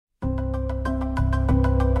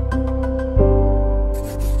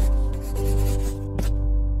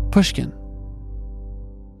Pushkin.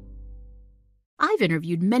 I've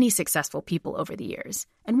interviewed many successful people over the years,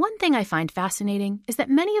 and one thing I find fascinating is that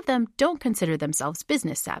many of them don't consider themselves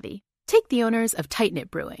business savvy. Take the owners of Tight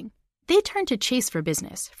Knit Brewing. They turned to Chase for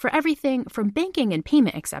Business for everything from banking and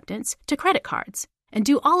payment acceptance to credit cards, and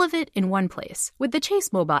do all of it in one place with the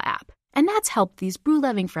Chase mobile app. And that's helped these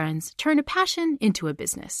brew-loving friends turn a passion into a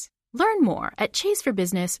business. Learn more at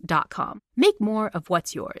chaseforbusiness.com. Make more of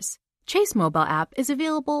what's yours. Chase mobile app is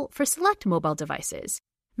available for select mobile devices.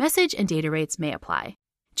 Message and data rates may apply.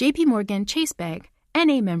 J.P. Morgan Chase Bank,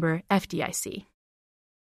 N.A. member FDIC.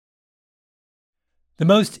 The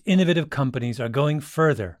most innovative companies are going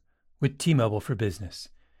further with T-Mobile for Business.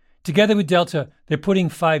 Together with Delta, they're putting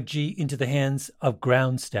 5G into the hands of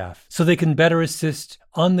ground staff so they can better assist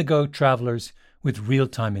on-the-go travelers with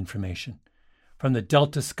real-time information. From the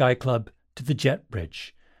Delta Sky Club to the Jet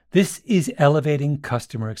Bridge, this is elevating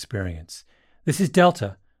customer experience. This is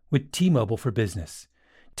Delta with T-Mobile for Business.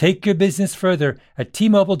 Take your business further at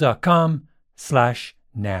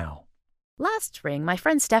T-Mobile.com/now. Last spring, my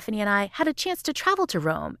friend Stephanie and I had a chance to travel to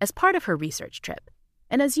Rome as part of her research trip.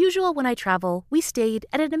 And as usual when I travel, we stayed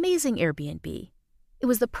at an amazing Airbnb. It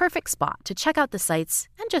was the perfect spot to check out the sights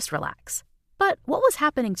and just relax. But what was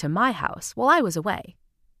happening to my house while I was away?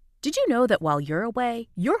 Did you know that while you're away,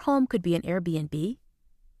 your home could be an Airbnb?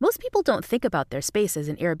 Most people don't think about their space as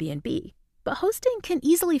an Airbnb, but hosting can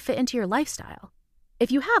easily fit into your lifestyle.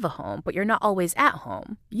 If you have a home, but you're not always at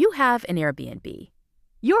home, you have an Airbnb.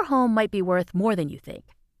 Your home might be worth more than you think.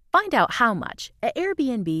 Find out how much at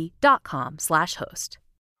airbnb.com/host.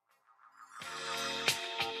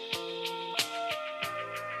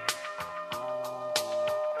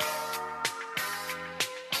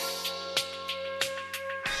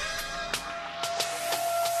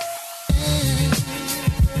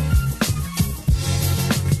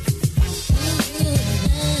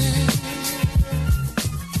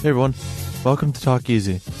 Hey everyone, welcome to Talk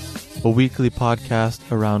Easy, a weekly podcast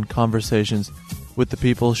around conversations with the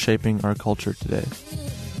people shaping our culture today.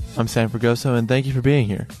 I'm Sam Fragoso, and thank you for being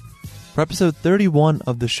here. For episode 31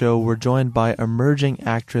 of the show, we're joined by emerging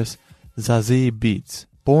actress Zazie Beetz.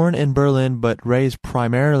 Born in Berlin but raised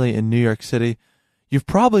primarily in New York City, you've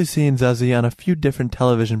probably seen Zazie on a few different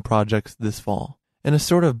television projects this fall. In a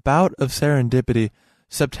sort of bout of serendipity,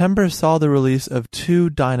 September saw the release of two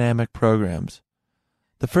dynamic programs.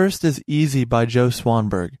 The first is Easy by Joe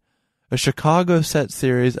Swanberg, a Chicago-set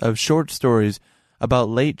series of short stories about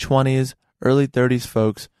late 20s, early 30s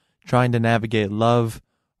folks trying to navigate love,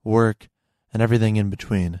 work, and everything in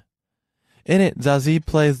between. In it, Zazie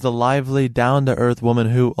plays the lively, down-to-earth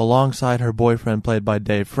woman who, alongside her boyfriend played by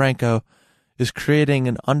Dave Franco, is creating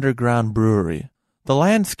an underground brewery. The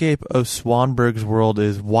landscape of Swanberg's world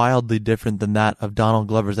is wildly different than that of Donald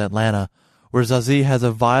Glover's Atlanta, where Zazie has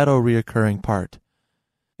a vital reoccurring part.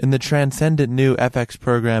 In the transcendent new FX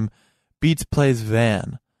program, Beetz plays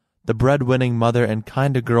Van, the breadwinning mother and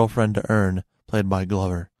kinda girlfriend to Earn, played by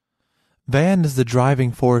Glover. Van is the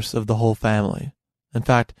driving force of the whole family. In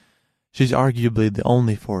fact, she's arguably the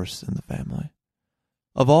only force in the family.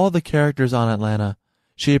 Of all the characters on Atlanta,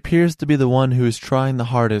 she appears to be the one who is trying the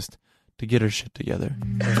hardest to get her shit together.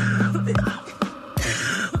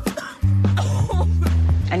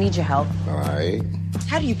 I need your help. All right.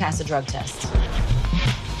 How do you pass a drug test?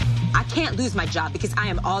 I can't lose my job because I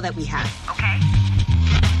am all that we have, okay?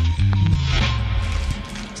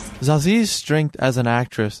 Zazie's strength as an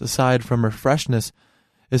actress, aside from her freshness,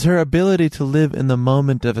 is her ability to live in the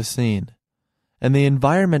moment of a scene. And the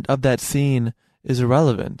environment of that scene is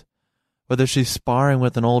irrelevant. Whether she's sparring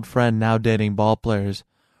with an old friend now dating ballplayers,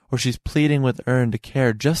 or she's pleading with Earn to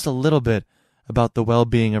care just a little bit about the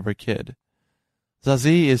well-being of her kid.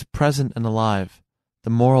 Zazie is present and alive, the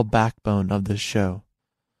moral backbone of this show.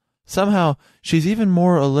 Somehow, she's even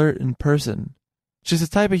more alert in person. She's the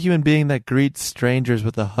type of human being that greets strangers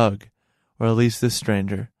with a hug, or at least this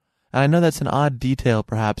stranger. And I know that's an odd detail,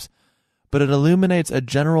 perhaps, but it illuminates a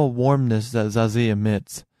general warmness that Zazie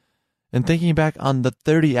emits. And thinking back on the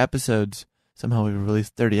 30 episodes, somehow we've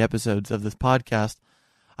released 30 episodes of this podcast,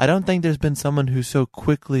 I don't think there's been someone who so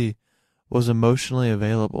quickly was emotionally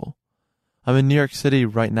available. I'm in New York City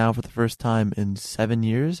right now for the first time in 7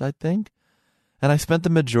 years, I think. And I spent the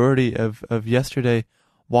majority of yesterday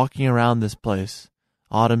walking around this place,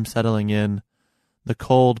 autumn settling in, the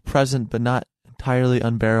cold present but not entirely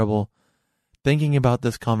unbearable, thinking about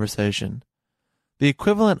this conversation. The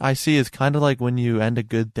equivalent I see is kind of like when you end a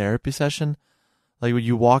good therapy session, like when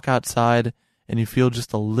you walk outside and you feel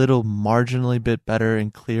just a little marginally bit better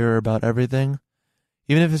and clearer about everything,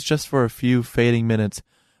 even if it's just for a few fading minutes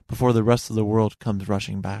before the rest of the world comes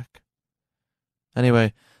rushing back.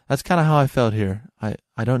 Anyway, That's kind of how I felt here. I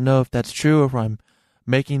don't know if that's true or if I'm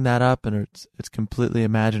making that up and it's completely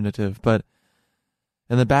imaginative, but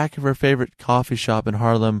in the back of her favorite coffee shop in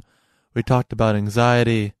Harlem, we talked about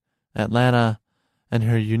anxiety, Atlanta, and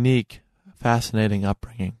her unique, fascinating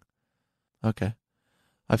upbringing. Okay.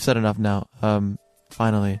 I've said enough now.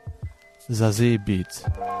 Finally, Zazie Beetz.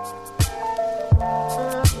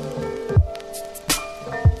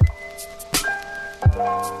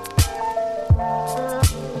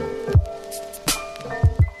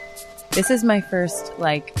 This is my first,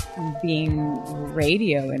 being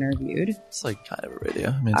radio interviewed. It's like kind of a radio.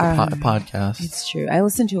 I mean, it's a podcast. It's true. I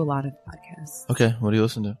listen to a lot of podcasts. Okay, what do you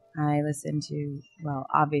listen to? I listen to,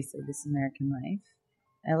 obviously, This American Life.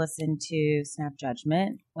 I listen to Snap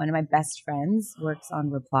Judgment. One of my best friends works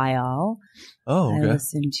on Reply All. Oh, okay. I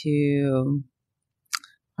listen to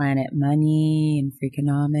Planet Money and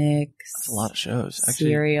Freakonomics. That's a lot of shows. Actually,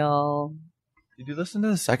 Serial. Did you listen to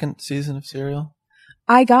the second season of Serial?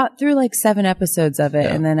 I got through 7 episodes of it,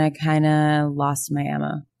 Yeah. and then I kind of lost my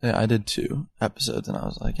ammo. Yeah, I did 2 episodes, and I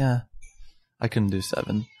was like, yeah, I couldn't do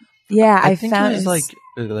 7. Yeah, I think found it was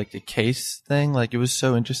like a case thing. Like, it was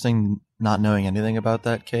so interesting not knowing anything about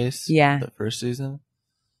that case. Yeah. The first season,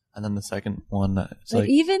 and then the second one, it's But like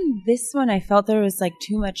even this one, I felt there was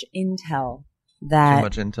too much intel. too That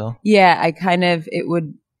much intel. yeah, it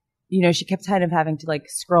would. She kept kind of having to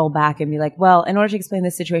scroll back and be like, well, in order to explain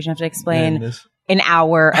this situation, I have to explain And this- an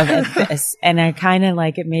hour of this. And I kind of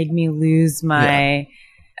it made me lose my,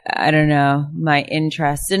 I don't know, my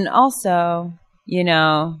interest. And also,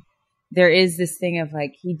 there is this thing of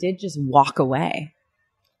he did just walk away,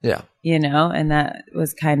 Yeah. and that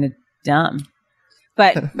was kind of dumb.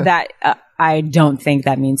 But that, I don't think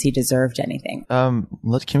that means he deserved anything. Can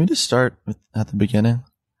we just start at the beginning?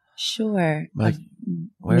 Sure. Where?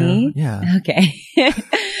 Me? Yeah. Okay.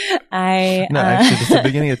 Actually, just the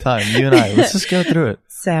beginning of time. You and I. Let's just go through it.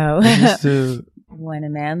 So, Let's do. when a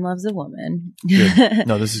man loves a woman. Good.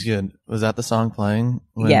 No, this is good. Was that the song playing?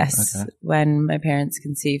 Yes. Okay. When my parents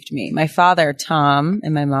conceived me. My father, Tom,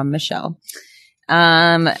 and my mom, Michelle.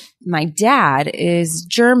 My dad is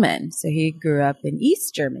German. So he grew up in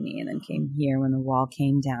East Germany and then came here when the wall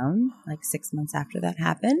came down, 6 months after that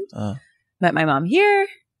happened. Met my mom here.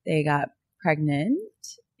 They got pregnant.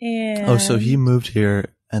 And So he moved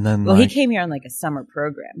here and then. he came here on a summer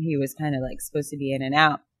program. He was kind of supposed to be in and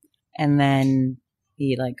out. And then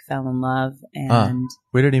he fell in love and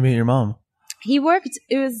where did he meet your mom? he worked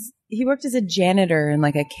as a janitor in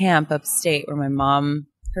a camp upstate where my mom,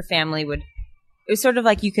 her family it was sort of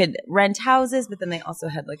you could rent houses, but then they also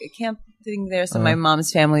had a camp thing there. So my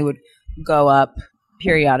mom's family would go up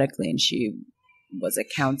periodically and she was a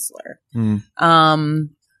counselor.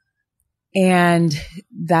 And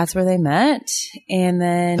that's where they met. And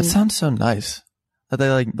then That sounds so nice. That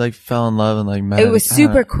they fell in love and met. it was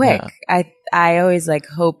super quick. Yeah. I always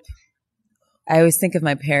hope. I always think of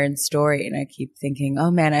my parents' story, and I keep thinking, "Oh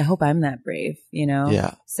man, I hope I'm that brave."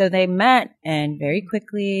 Yeah. So they met, and very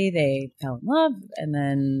quickly they fell in love, and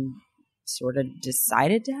then sort of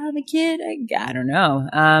decided to have a kid. I don't know.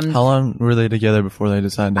 How long were they together before they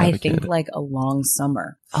decided to have I a kid? think a long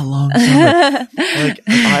summer. A long summer. If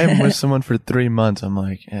I'm with someone for 3 months, I'm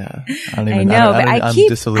yeah. I don't even I know, but I'm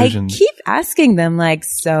disillusioned. I keep asking them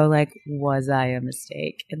was I a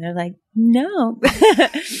mistake? And they're like, no.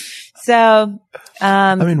 So,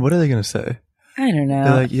 I mean, what are they going to say? I don't know.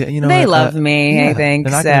 They're like, yeah, they love me, yeah. I think.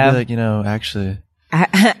 They're not going to be actually.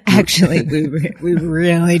 Actually, we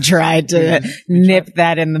really tried to nip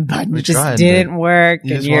that in the bud. It just didn't work.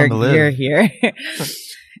 And you're here.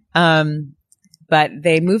 But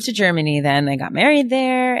they moved to Germany then. They got married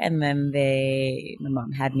there. And then my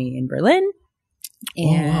mom had me in Berlin.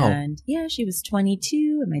 And yeah, she was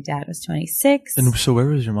 22 and my dad was 26. And so where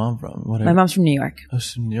was your mom from? My mom's from New York. Oh,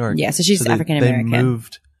 she's from New York. Yeah, so she's African American. They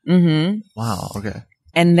moved. Mm-hmm. Wow, okay.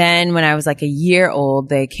 And then when I was a year old,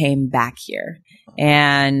 they came back here.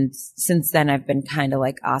 And since then, I've been kind of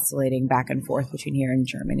oscillating back and forth between here and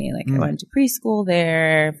Germany. I went to preschool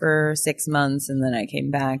there for 6 months and then I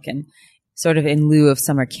came back and sort of in lieu of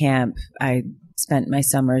summer camp, I spent my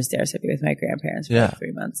summers there. So I'd be with my grandparents for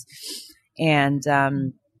 3 months. And,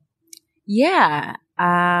 yeah.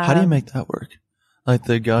 How do you make that work?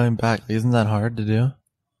 The going back, isn't that hard to do?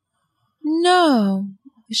 No,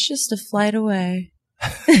 it's just a flight away.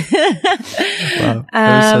 Wow,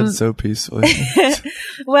 that was said so peacefully.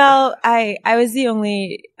 Well, I was the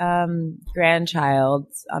only grandchild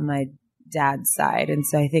on my dad's side, and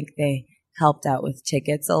so I think they helped out with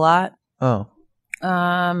tickets a lot. Oh.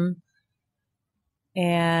 And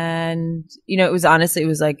it was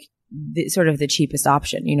sort of the cheapest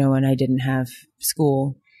option, when I didn't have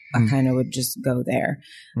school. I kind of would just go there.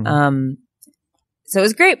 So it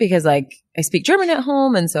was great because like I speak German at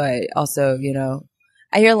home. And so I also,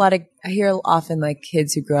 I hear often like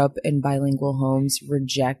kids who grow up in bilingual homes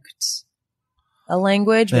reject a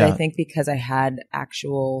language, but I think because I had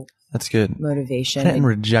actual that's good motivation. I didn't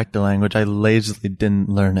reject the language. I lazily didn't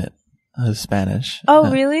learn it. Spanish.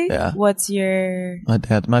 Oh, really? Yeah. What's your... My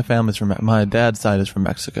dad's side is from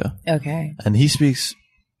Mexico. Okay. And he speaks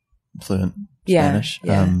fluent Spanish.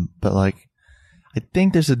 Yeah. But like, I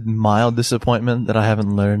think there's a mild disappointment that I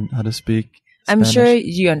haven't learned how to speak Spanish. I'm sure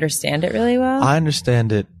you understand it really well. I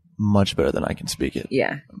understand it much better than I can speak it.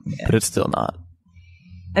 Yeah. But it's still not.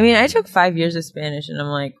 I mean, I took 5 years of Spanish and I'm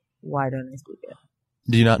like, why don't I speak it?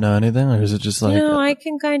 Do you not know anything, or is it just like... I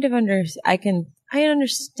can kind of I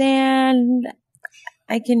understand.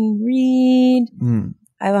 I can read.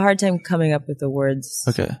 I have a hard time coming up with the words.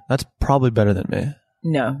 Okay. That's probably better than me.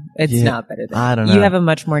 No, it's not better than I don't know. You have a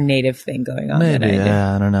much more native thing going on Maybe, than I do.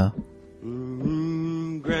 yeah, I don't know.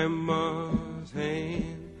 Grandma's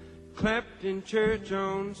hand clapped in church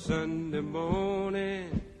on Sunday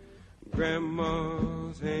morning.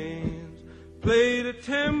 Grandma's hands played a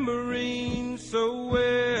tambourine so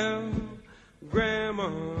well.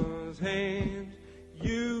 Grandma's hands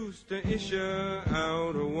used to issue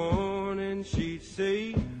out a warning. She'd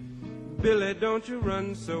say, Billy, don't you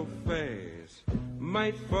run so fast.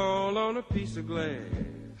 Might fall on a piece of glass.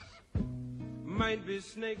 Might be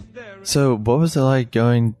snakes there. So what was it like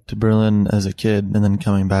going to Berlin as a kid and then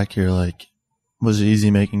coming back here? Like, was it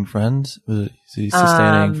easy making friends? Was it easy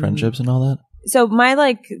sustaining friendships and all that? So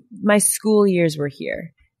my school years were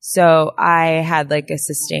here. So I had like a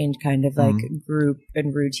sustained kind of like group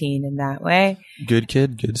and routine in that way. Good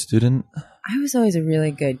kid, good student. I was always a really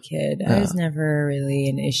good kid. I was never really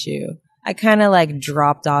an issue. I kind of like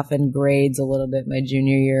dropped off in grades a little bit my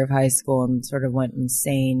junior year of high school and sort of went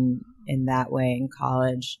insane in that way in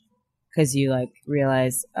college because you like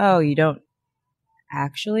realize, oh, you don't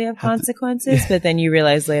actually have consequences, but then you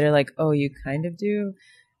realize later like, oh, you kind of do.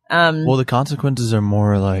 Well, the consequences are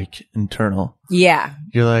more like internal. Yeah.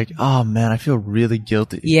 You're like, oh man, I feel really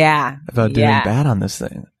guilty. Yeah. About doing bad on this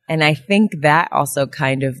thing. And I think that also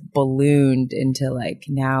kind of ballooned into like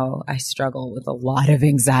now I struggle with a lot of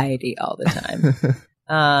anxiety all the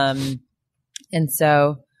time. And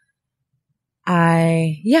so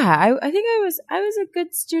I think I was a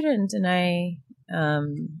good student and I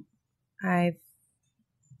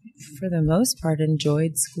for the most part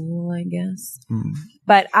enjoyed school, I guess.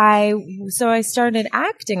 But I started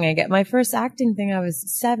acting. I got my first acting thing. I was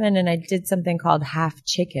 7 and I did something called Half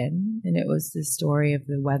Chicken. And it was the story of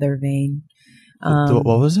the weather vane. What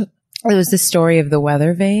was it? It was the story of the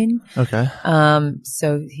weather vane. Okay.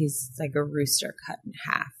 So he's like a rooster cut in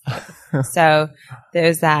half. So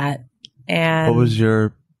there's that. And what was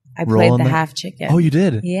your I role played in the that? half chicken. Oh, you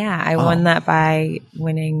did? Yeah. I won that by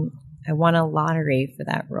winning. I won a lottery for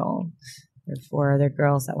that role. There were 4 other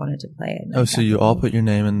girls that wanted to play it. Oh, so you all put your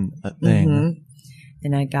name in that thing.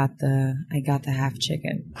 And I got the half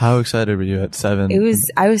chicken. How excited were you at 7?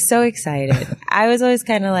 I was so excited. I was always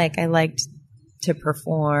kind of like, I liked to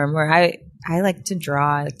perform or I like to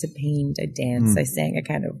draw, I like to paint, I dance, I sang. I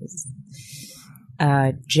kind of was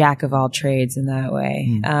a jack of all trades in that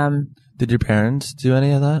way. Did your parents do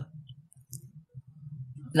any of that?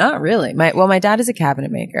 Not really. My dad is a cabinet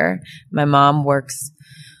maker. My mom works.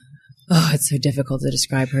 Oh, it's so difficult to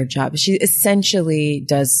describe her job. She essentially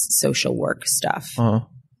does social work stuff.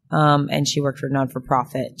 And she works for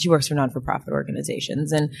non-for-profit. She works for non-for-profit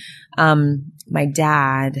organizations. And my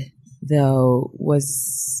dad, though,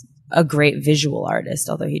 was a great visual artist,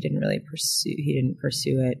 although he didn't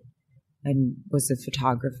pursue it, and was a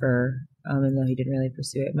photographer. And though he didn't really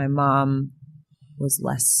pursue it, my mom was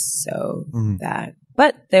less so that.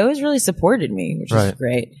 But they always really supported me, which is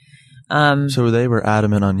great. So they were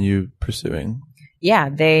adamant on you pursuing. Yeah,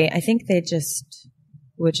 I think they just,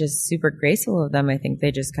 which is super graceful of them, I think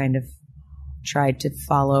they just kind of tried to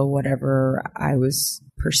follow whatever I was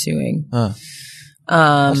pursuing. That's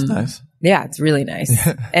nice. Yeah, it's really nice.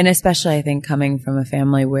 And especially I think coming from a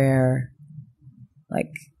family where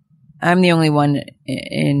like I'm the only one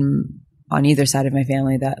on either side of my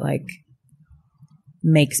family that like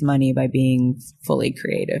makes money by being fully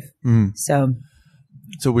creative. So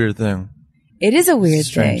it's a weird thing. It is a weird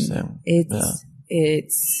strange thing.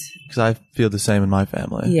 It's because I feel the same in my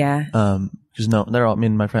family. Yeah. Because they're all. I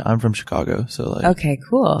mean, my friend. I'm from Chicago, so like. Okay,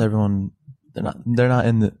 cool. Everyone, they're not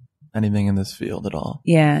in anything in this field at all.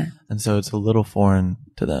 Yeah. And so it's a little foreign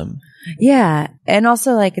to them. Yeah, and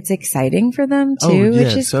also like it's exciting for them too,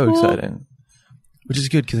 which is so cool. exciting. Which is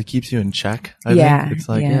good because it keeps you in check. I Yeah, think it's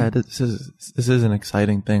like, yeah. this is an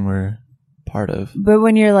exciting thing we're part of. But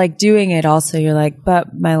when you're like doing it also, you're like, but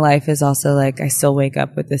my life is also like, I still wake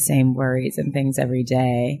up with the same worries and things every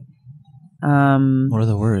day. What are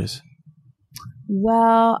the worries?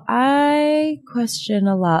 Well, I question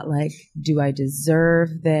a lot, like, do I deserve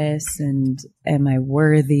this? And am I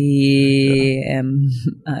worthy? Yeah. Am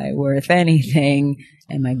I worth anything?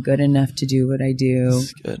 Am I good enough to do what I do?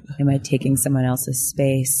 That's good. Am I taking someone else's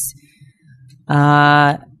space?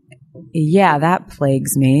 Yeah, that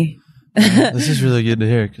plagues me. This is really good to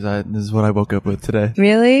hear because this is what I woke up with today.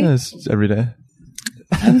 Really? Yeah, it's every day.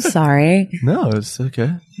 I'm sorry. No, it's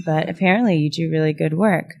okay. But apparently you do really good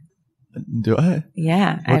work. Do I?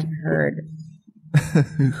 Yeah, What? I've heard.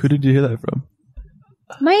 Who did you hear that from?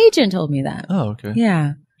 My agent told me that. Oh, okay.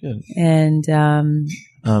 Yeah. Good. And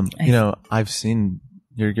I've seen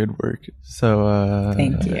your good work. So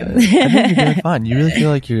thank you. I think you're doing fine. You really feel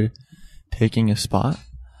like you're taking a spot?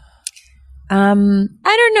 I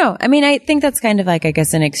don't know. I mean, I think that's kind of like, I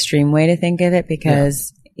guess, an extreme way to think of it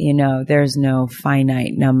because, there's no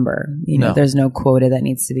finite number. No. There's no quota that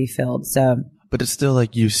needs to be filled. So, But it's still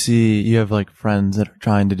like you have like friends that are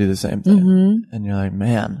trying to do the same thing. Mm-hmm. And you're like,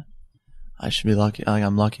 man, I should be lucky. Like,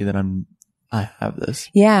 I'm lucky that I have this.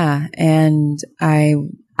 yeah. And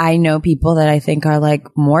I know people that I think are like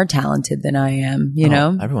more talented than I am,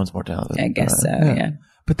 Everyone's more talented. I guess so. Yeah.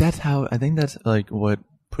 But I think that's like what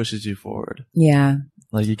pushes you forward. Yeah.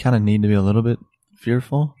 Like you kind of need to be a little bit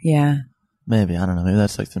fearful. Yeah. Maybe, I don't know. Maybe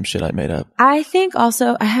that's like some shit I made up. I think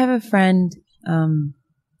also I have a friend,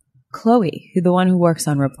 Chloe, the one who works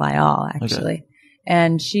on Reply All, actually. Okay.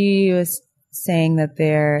 And she was saying that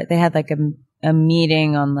they had like a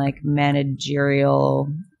meeting on like managerial,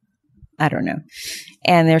 I don't know.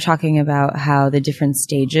 And they're talking about how the different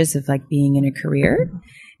stages of like being in a career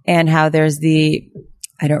and how there's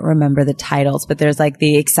I don't remember the titles, but there's like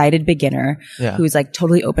the excited beginner who's like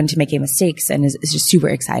totally open to making mistakes and is just super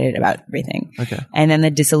excited about everything. Okay. And then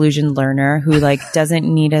the disillusioned learner who like doesn't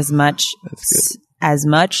need as much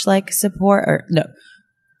like support or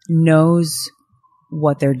knows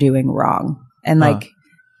what they're doing wrong and like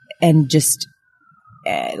and just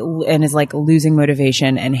and is like losing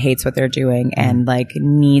motivation and hates what they're doing and like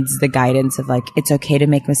needs the guidance of like it's okay to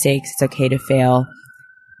make mistakes, it's okay to fail,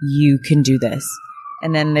 you can do this.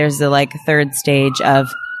 And then there's the like third stage of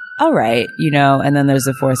all right, and then there's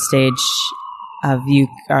the fourth stage of you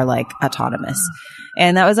are like autonomous.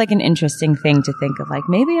 And that was like an interesting thing to think of, like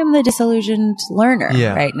maybe I'm the disillusioned learner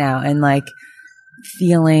right now and like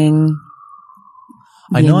feeling.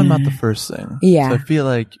 I know I'm not the first thing. Yeah. So I feel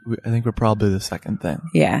like I think we're probably the second thing.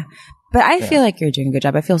 Yeah. But I feel like you're doing a good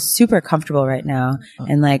job. I feel super comfortable right now.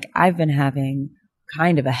 And like I've been having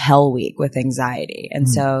kind of a hell week with anxiety. And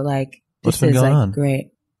so like What's this been is going like on?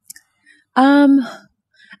 great.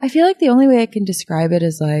 I feel like the only way I can describe it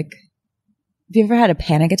is like, have you ever had a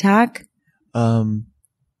panic attack?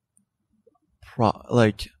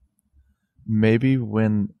 Like maybe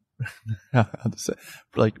when how to say,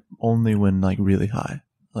 like only when like really high,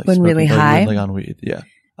 like When really high? like on weed. Yeah,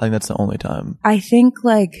 I think that's the only time. I think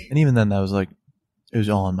like, And even then, that was like it was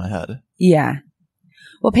all in my head. yeah.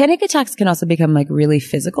 Well, panic attacks can also become like really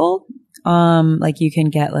physical. Like you can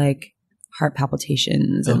get like heart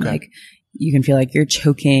palpitations and like you can feel like you're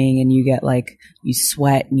choking and you get like you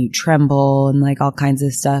sweat and you tremble and like all kinds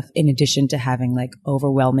of stuff in addition to having like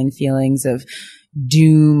overwhelming feelings of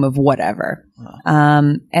doom of whatever.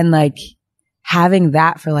 And like having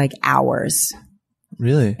that for like hours.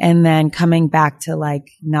 Really? And then coming back to like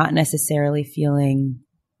not necessarily feeling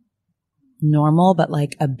normal, but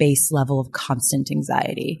like a base level of constant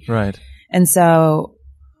anxiety. Right. And so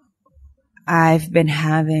I've been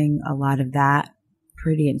having a lot of that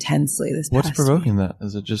pretty intensely this What's past provoking week. that?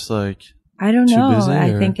 Is it just like I don't too know. busy, I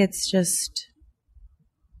or- think it's just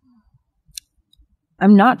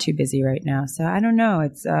I'm not too busy right now, so I don't know.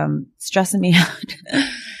 It's stressing me out.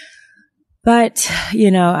 But,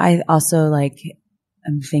 I also like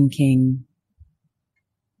I'm thinking,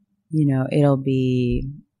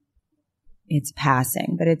 it's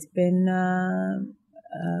passing, but it's been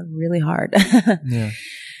really hard. yeah?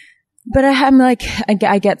 But I'm like,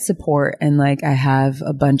 I get support and like I have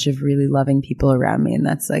a bunch of really loving people around me. And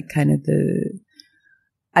that's like kind of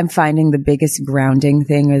I'm finding the biggest grounding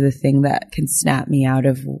thing or the thing that can snap me out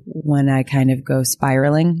of when I kind of go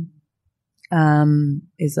spiraling,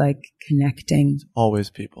 is like connecting. Always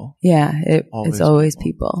people. Yeah. It's always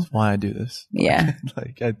people. That's why I do this. Yeah.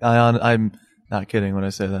 Like I'm not kidding when I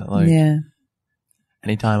say that. Like yeah.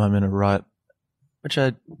 anytime I'm in a rut, which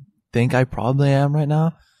I think I probably am right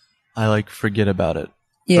now, I like forget about it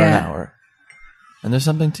for an hour. And there's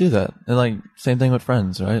something to that. And like, same thing with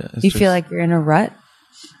friends, right? It's You feel like you're in a rut?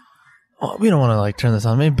 well, we don't want to like turn this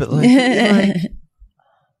on me, but like,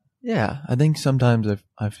 yeah, I think sometimes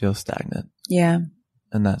I feel stagnant, Yeah.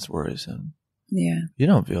 and that's worrisome. Yeah. You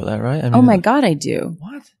don't feel that, right? I mean, Oh my God, I do.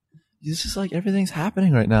 What? It's just like everything's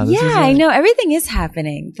happening right now. This Yeah, is I like- know. Everything is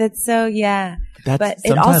happening. That's so, yeah. That's But it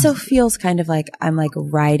sometimes- also feels kind of like I'm like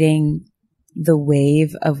riding the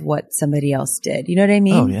wave of what somebody else did. You know what I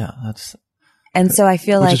mean? Oh yeah, that's And so I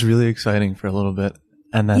feel which like, is really exciting for a little bit,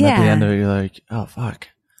 and then at the Yeah. end of it, you're like, oh fuck.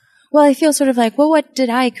 well, I feel sort of like, well, what did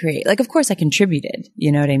I create? Like, of course I contributed.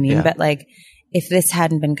 You know what I mean? Yeah. But like, if this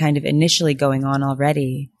hadn't been kind of initially going on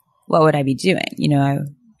already, what would I be doing? You know?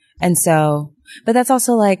 And so, but that's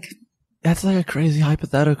also like, That's like a crazy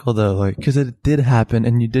hypothetical though, like because it did happen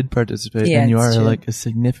and you did participate, Yeah, and you it's are true. like a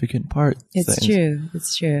significant part. of it's things. true.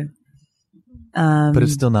 It's true. But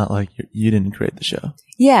it's still not like you didn't create the show,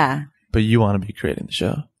 Yeah. but you want to be creating the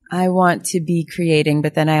show. I want to be creating,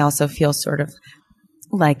 but then I also feel sort of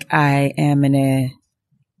like I am in a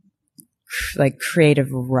like creative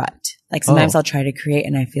rut. Like sometimes Oh. I'll try to create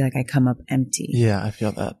and I feel like I come up empty. Yeah, I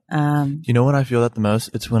feel that. You know when I feel that the most?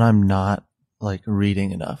 It's when I'm not like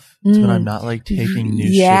reading enough. It's when I'm not like taking new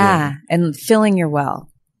yeah, shit and filling your well.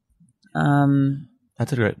 in.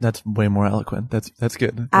 That's way more eloquent. That's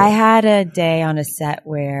good. I had a day on a set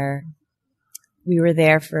where we were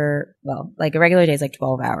there for, well, like a regular day is like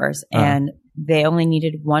 12 hours and they only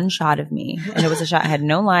needed one shot of me. And it was a shot. I had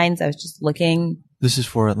no lines. I was just looking. This is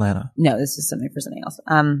for Atlanta. No, this is something for something else.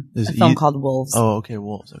 Is A film you- called Wolves. Oh, okay,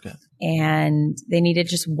 Wolves. Okay. And they needed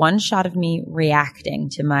just one shot of me reacting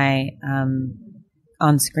to my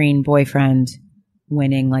on-screen boyfriend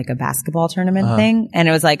winning like a basketball tournament thing. And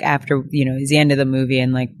it was like after, you know, it was the end of the movie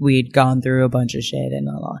and like we'd gone through a bunch of shit and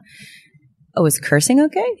all. Oh, is cursing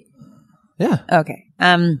okay? Yeah. Okay.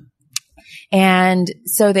 And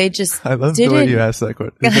so they just I love didn't, the way you asked that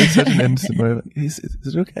question. It's like such an innocent way. Like, is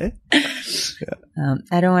it okay?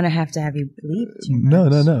 I don't want to have you bleep too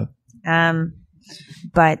much. No.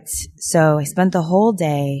 But so I spent the whole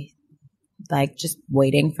day like just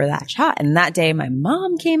waiting for that shot. And that day my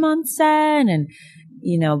mom came on set and,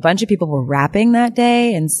 you know, a bunch of people were rapping that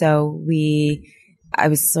day. And so I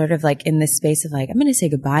was sort of like in this space of like, I'm going to say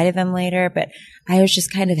goodbye to them later, but I was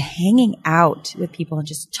just kind of hanging out with people and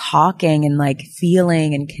just talking and like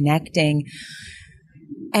feeling and connecting.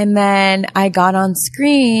 And then I got on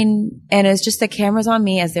screen and it was just the cameras on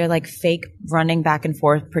me as they're like fake running back and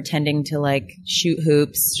forth, pretending to like shoot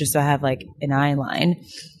hoops just so I have like an eye line.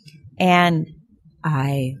 And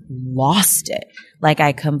I lost it. Like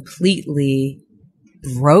I completely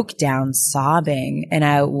broke down sobbing and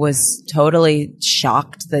I was totally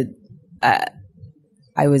shocked that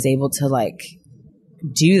I was able to like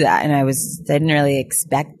do that. And I didn't really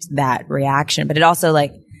expect that reaction, but it also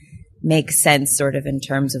like makes sense sort of in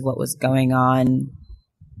terms of what was going on.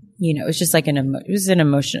 You know, it was just like it was an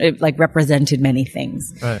emotion. It like represented many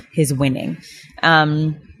things, Right. his winning.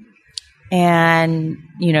 And,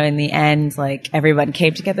 you know, in the end, like everyone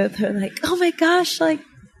came together. They're like, oh my gosh, like,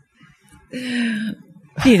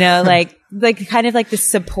 you know, like kind of like the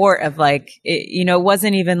support of like, you know, it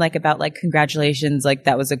wasn't even like about like, congratulations, like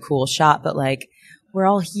that was a cool shot, but like, we're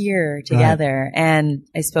all here together. Right. And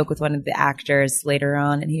I spoke with one of the actors later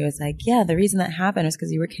on and he was like, yeah, the reason that happened was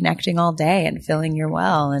because you were connecting all day and filling your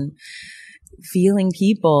well and feeling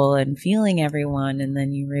people and feeling everyone. And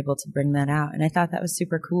then you were able to bring that out. And I thought that was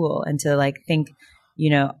super cool. And to like think, you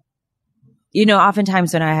know,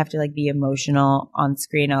 oftentimes when I have to like be emotional on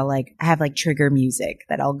screen, I have like trigger music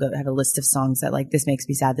that I'll go have a list of songs that like, this makes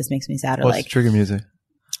me sad. This makes me sad. Or What's like trigger music?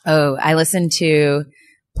 Oh, I listen to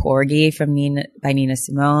Porgy by Nina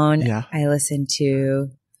Simone. Yeah. I listen to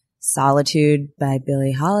Solitude by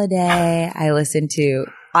Billie Holiday. I listen to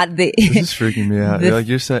this is freaking me out. Like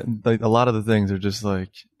you're saying, like a lot of the things are just like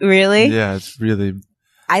really. Yeah, it's really.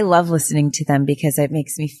 I love listening to them because it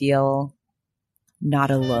makes me feel not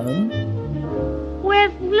alone.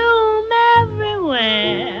 With bloom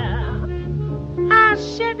everywhere, I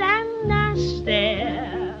sit and I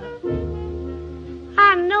stare.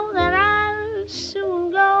 I know that I'll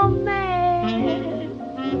soon go mad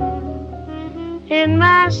in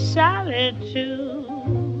my solitude.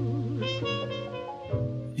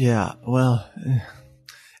 Yeah, well,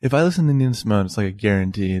 if I listen to Nina Simone, it's like a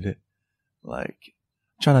guaranteed, like,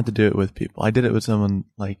 try not to do it with people. I did it with someone,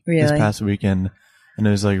 like, this past weekend, and it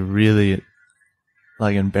was, like, really,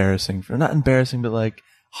 like, embarrassing. Not embarrassing, but, like,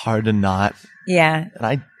 hard to not. Yeah.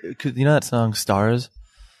 And you know that song, Stars?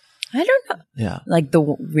 I don't know. Yeah. Like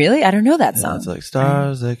really? I don't know that song. It's like,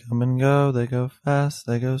 stars, they come and go, they go fast,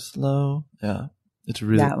 they go slow. Yeah. It's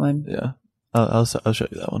really. That one. Yeah. I'll show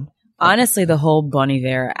you that one. Honestly, the whole Bon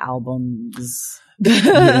Iver albums.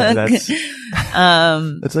 Yeah,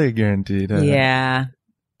 that's like a guaranteed. Yeah.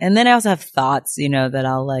 And then I also have thoughts, that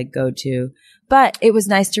I'll like go to. But it was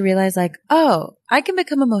nice to realize like, oh, I can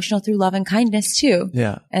become emotional through love and kindness too.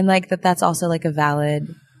 Yeah. And like that's also like a valid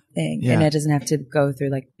thing. Yeah. And it doesn't have to go through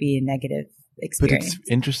like be a negative experience. But it's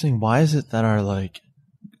interesting. Why is it that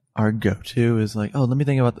our go-to is like, oh, let me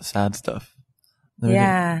think about the sad stuff.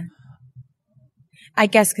 Yeah. I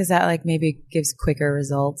guess because that like maybe gives quicker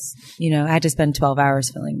results. I had to spend 12 hours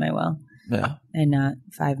filling my well. Yeah. And not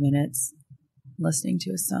 5 minutes listening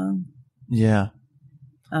to a song. Yeah.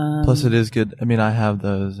 Plus it is good. I mean, I have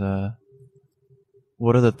those,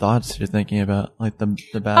 what are the thoughts you're thinking about? Like the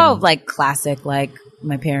bad ones? Like classic, like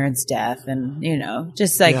my parents' death and,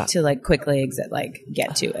 just like to like quickly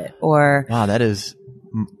get to it. Or wow, that is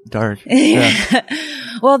dark. Yeah.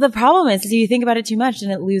 Well, the problem is you think about it too much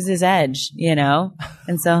and it loses edge,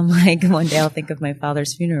 And so I'm like, one day I'll think of my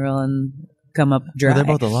father's funeral and come up dry. Well, they're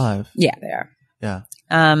both alive. Yeah, they are. Yeah.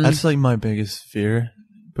 That's like my biggest fear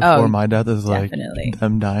before my death is like definitely.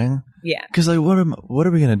 them dying. Yeah. Because like, what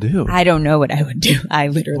are we gonna do? I don't know what I would do. I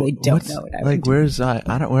literally don't know what I would do.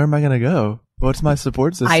 Where am I gonna go? What's my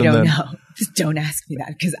support system? I don't know. Just don't ask me that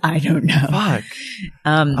because I don't know. Fuck.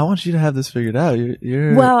 I want you to have this figured out.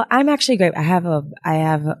 You're Well, I'm actually great. I have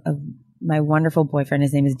my wonderful boyfriend.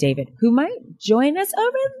 His name is David, who might join us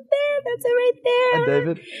over there. That's it right there. Hi,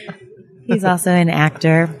 David. He's also an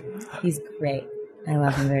actor. He's great. I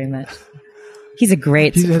love him very much. He's a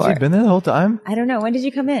great support. Has he been there the whole time? I don't know. When did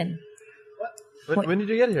you come in? When did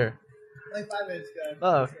you get here? Like 5 minutes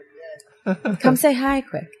ago. Oh. Come say hi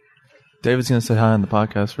quick. David's going to say hi on the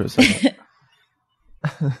podcast for a second.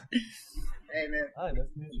 Hey, man. Hi, nice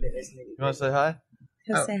to meet you. You want to say hi?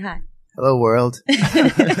 He'll say hi. Hello, world. This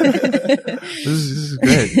is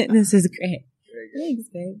great. This is great. Thanks,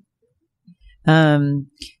 babe.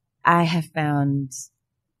 I have found,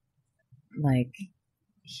 like,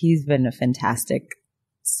 he's been a fantastic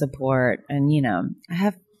support, and I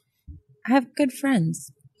have good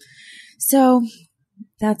friends, so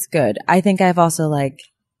that's good. I think I've also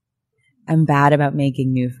I'm bad about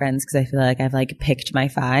making new friends because I feel like I've picked my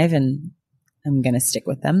 5 and I'm gonna stick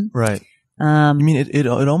with them. Right. I mean, it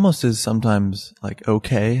almost is sometimes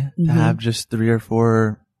okay to have just 3 or 4,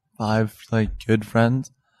 or 5 good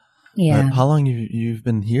friends. Yeah. But how long you've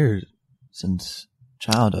been here? Since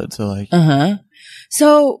childhood, so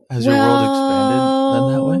So has your world expanded then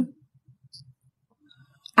that way?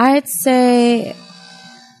 I'd say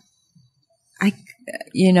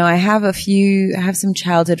I have some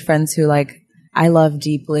childhood friends who I love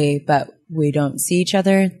deeply, but we don't see each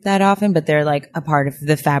other that often, but they're a part of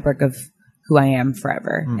the fabric of who I am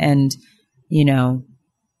forever. And,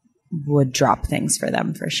 would drop things for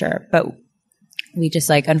them for sure. But we just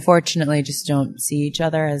unfortunately just don't see each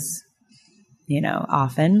other as,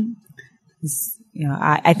 often.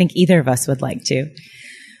 I think either of us would like to,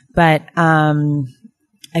 but,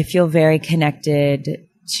 I feel very connected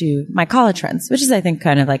to my college friends, which is, I think,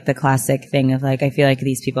 kind of the classic thing of I feel like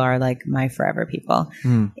these people are my forever people.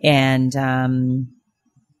 And,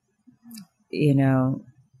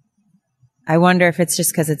 I wonder if it's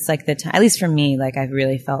just because it's the time, at least for me, I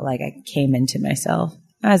really felt like I came into myself,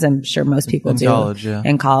 as I'm sure most people do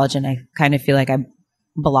in college. And I kind of feel like I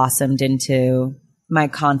blossomed into my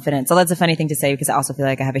confidence. So that's a funny thing to say because I also feel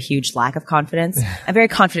like I have a huge lack of confidence. I'm very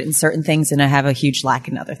confident in certain things and I have a huge lack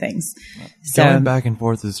in other things. So going back and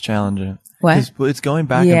forth is challenging. What? It's going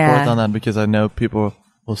back and forth on that because I know people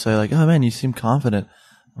will say oh man, you seem confident.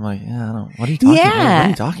 I'm like, yeah, I don't. What are you talking about? What are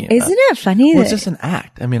you talking about? Isn't it funny? Well, it's just an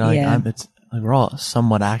act. I mean, it's we're all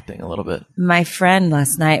somewhat acting a little bit. My friend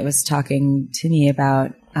last night was talking to me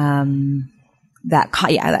about that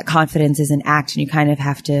confidence is an act, and you kind of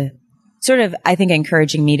have to sort of, I think,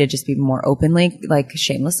 encouraging me to just be more openly,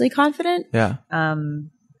 shamelessly confident. Yeah.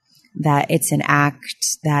 That it's an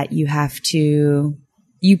act that you have to,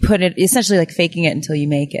 you put it essentially faking it until you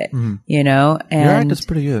make it. And your act is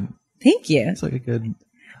pretty good. Thank you. It's a good.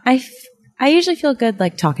 I usually feel good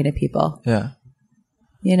talking to people. Yeah.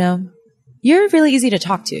 You're really easy to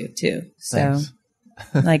talk to too. So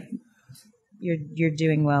thanks. you're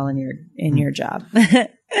doing well in your job.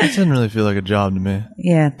 It doesn't really feel like a job to me.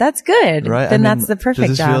 Yeah, that's good. Right? Then that's the perfect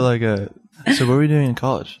does this job. feel like so what were you doing in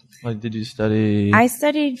college? Did you study? I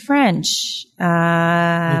studied French.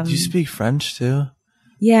 Do you speak French too?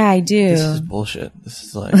 Yeah, I do. This is bullshit. This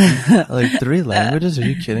is 3 languages? Are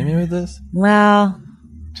you kidding me with this? Well,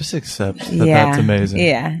 just accept that that's amazing.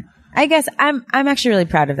 Yeah. I guess I'm actually really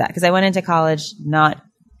proud of that because I went into college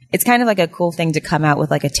it's kind of a cool thing to come out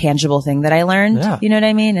with a tangible thing that I learned. Yeah. You know what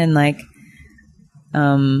I mean? And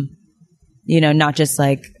Not just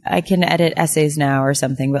like I can edit essays now or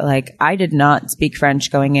something, but like I did not speak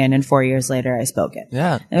French going in, and 4 years later I spoke it.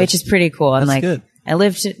 Yeah. Which is pretty cool. And like, good. I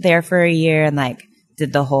lived there for a year and like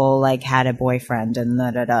did the whole like had a boyfriend and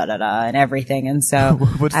and everything. And so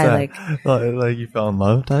What's I that? Like you fell in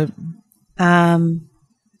love type?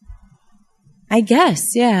 I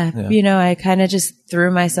guess, yeah. I kind of just threw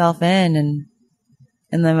myself in, and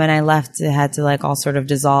then when I left, it had to like all sort of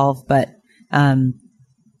dissolve. But I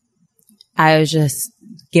was just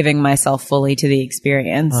giving myself fully to the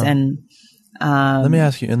experience. And let me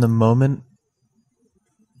ask you: in the moment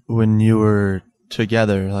when you were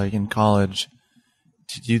together, like in college,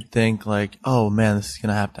 did you think like, "Oh man, this is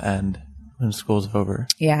gonna have to end when school's over"?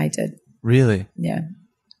 Yeah, I did. Really? Yeah.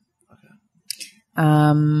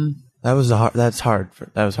 That was hard.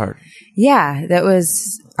 That was hard. Yeah, that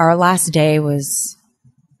was our last day. Was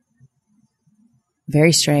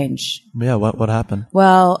very strange. Yeah. What happened?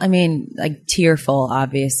 Well, I mean, like tearful,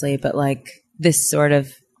 obviously, but like this sort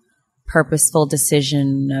of purposeful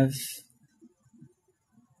decision of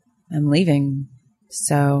I'm leaving.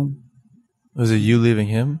 So Was it you leaving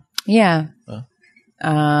him? yeah. Oh.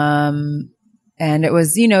 And it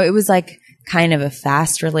was, it was like kind of a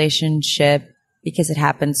fast relationship because it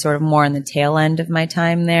happened sort of more on the tail end of my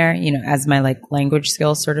time there, as my like language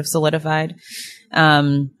skills sort of solidified.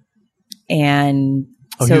 And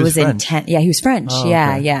so it was intense. Yeah, he was French. Oh,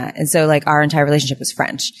 yeah. okay. Yeah. And so like our entire relationship was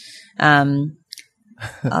French.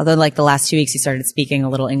 Although like the last 2 weeks he started speaking a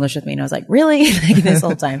little English with me and I was like, really? Like this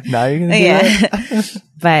whole time. Now you're gonna do that?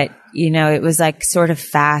 But, it was like sort of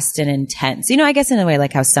fast and intense. I guess in a way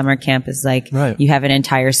like how summer camp is like Right. you have an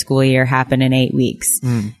entire school year happen in 8 weeks.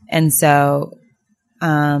 And so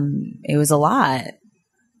it was a lot.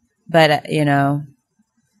 But,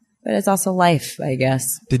 but it's also life, I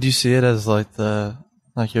guess. Did you see it as like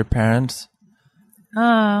your parents?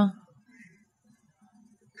 Oh.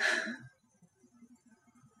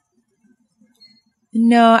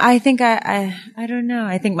 No, I think I don't know.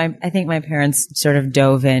 I think my parents sort of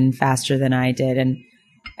dove in faster than I did. And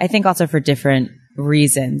I think also for different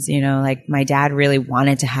reasons, like my dad really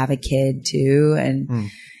wanted to have a kid too. And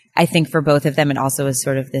I think for both of them, it also was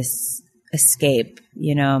sort of this escape,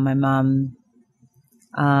 my mom,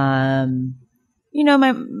 my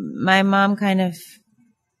mom kind of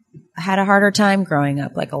had a harder time growing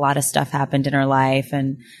up. Like a lot of stuff happened in her life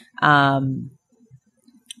and,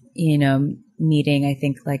 meeting, I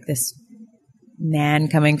think like this man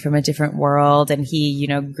coming from a different world. And he,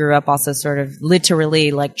 grew up also sort of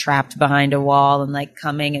literally like trapped behind a wall and like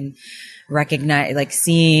coming and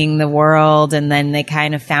seeing the world. And then they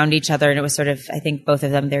kind of found each other. And it was sort of, I think both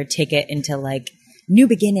of them, their ticket into like new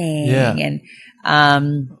beginning. Yeah. And,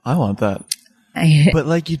 I want that. But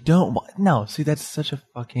like you don't want, no, see that's such a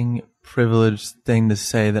fucking privileged thing to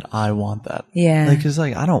say that I want that. Yeah. Like, cause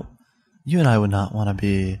like you and I would not want to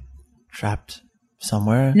be trapped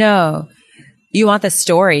somewhere. No. You want the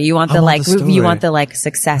story. You want you want the like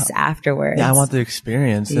success afterwards. Yeah, I want the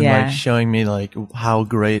experience and Yeah. like showing me like how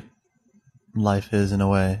great life is in a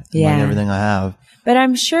way. And, Yeah. like everything I have. But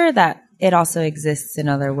I'm sure that it also exists in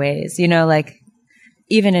other ways. Like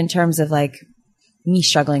even in terms of like me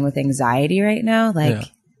struggling with anxiety right now, like Yeah.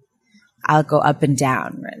 I'll go up and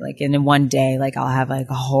down, right? Like in one day, like I'll have like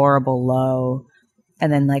a horrible low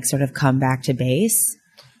and then like sort of come back to base.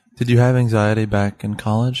 Did you have anxiety back in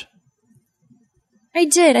college? I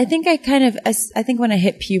did. I think I think when I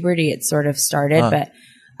hit puberty, it sort of started, but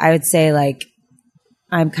I would say like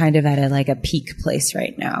I'm kind of at a peak place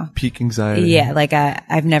right now. Peak anxiety. Yeah. Like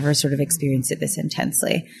I've never sort of experienced it this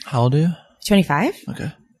intensely. How old are you? 25.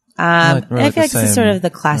 Okay. And I feel like this is sort of the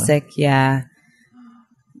classic,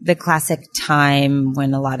 the classic time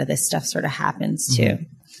when a lot of this stuff sort of happens too.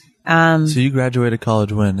 So you graduated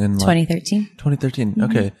college when? In 2013. 2013.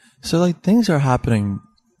 Okay. So like things are happening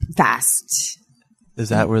Fast. Is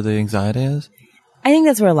that where the anxiety is? I think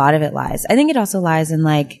that's where a lot of it lies. I think it also lies in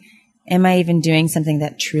like, am I even doing something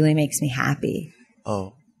that truly makes me happy?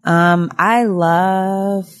 Oh. I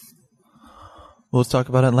love. Well, let's talk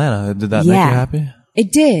about Atlanta. Did that make you happy?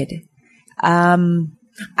 It did.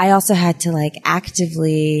 I also had to like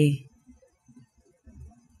actively.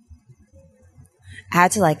 I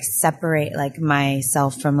had to like separate like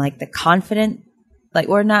myself from like the confident, like,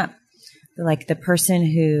 or not like the person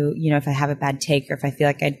who, if I have a bad take or if I feel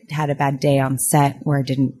like I had a bad day on set where I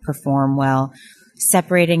didn't perform well,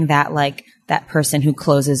 separating that, like that person who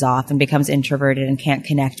closes off and becomes introverted and can't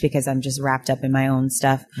connect because I'm just wrapped up in my own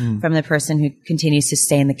stuff from the person who continues to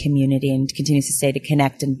stay in the community and continues to stay to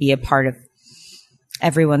connect and be a part of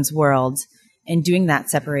everyone's world. And doing that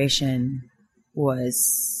separation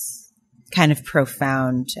was kind of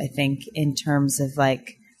profound, I think, in terms of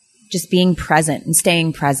like just being present and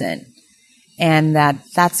staying present. And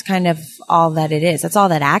that's kind of all that it is. That's all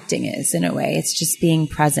that acting is in a way. It's just being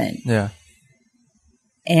present. Yeah.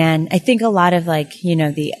 And I think a lot of like, you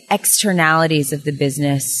know, the externalities of the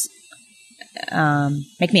business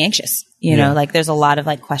make me anxious. You know, like there's a lot of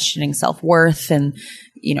like questioning self-worth and,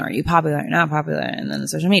 you know, are you popular or not popular? And then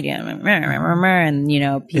social media and, you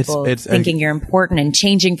know, people thinking you're important and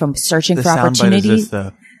changing from searching for opportunities. The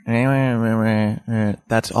soundbite is this though.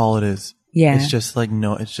 That's all it is. Yeah. It's just like,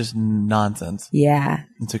 no, it's just nonsense. Yeah.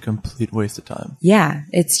 It's a complete waste of time. Yeah,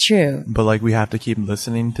 it's true. But like we have to keep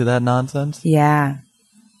listening to that nonsense. Yeah.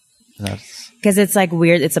 That's because it's like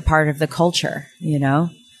weird. It's a part of the culture, you know?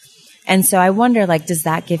 And so I wonder, like, does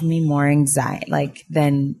that give me more anxiety? Like,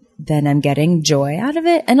 then I'm getting joy out of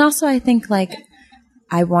it. And also I think like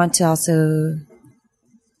I want to also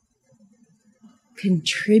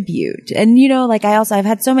contribute. And, you know, like I've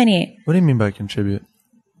had so many. What do you mean by contribute?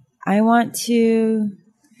 I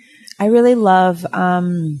really love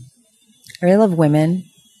women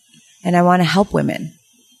and I want to help women.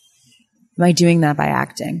 Am I doing that by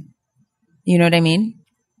acting? You know what I mean?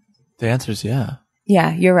 The answer is yeah.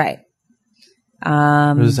 Yeah, you're right.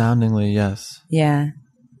 Resoundingly, yes. Yeah,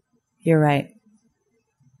 you're right.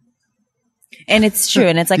 And it's true.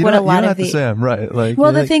 And it's like what a lot of the... You don't have to say I'm right. Like,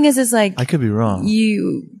 well, the like, thing is like... I could be wrong.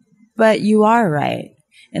 But you are right.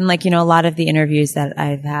 And like, you know, a lot of the interviews that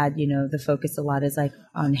I've had, you know, the focus a lot is like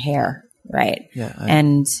on hair, right? Yeah.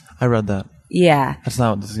 I read that. Yeah. That's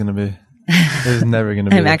not what this is going to be. It is never going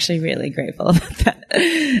to be. I'm actually really grateful about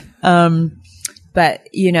that. But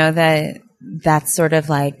you know, that's sort of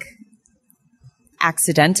like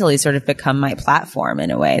accidentally sort of become my platform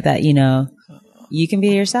in a way that, you know, you can be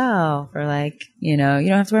yourself or like, you know, you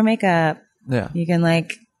don't have to wear makeup. Yeah. You can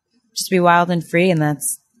like just be wild and free and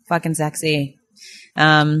that's fucking sexy.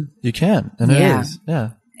 You can, and it is.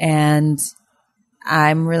 Yeah. And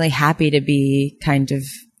I'm really happy to be kind of,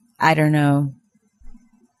 I don't know,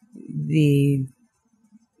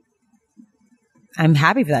 I'm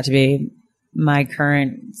happy for that to be my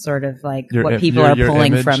current sort of like what people are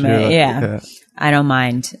pulling image, from it. Like, yeah. I don't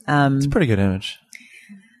mind. It's a pretty good image.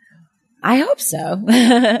 I hope so.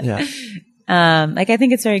 Yeah. Like I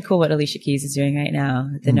think it's very cool what Alicia Keys is doing right now,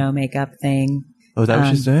 the no makeup thing. Oh, is that what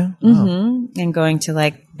she's doing? Mm-hmm. And going to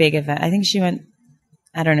like big event. I think she went,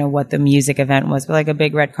 I don't know what the music event was, but like a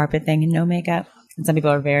big red carpet thing and no makeup. And some people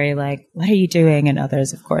are very like, what are you doing? And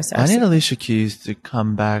others, of course, are. I need Alicia Keys to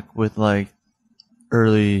come back with like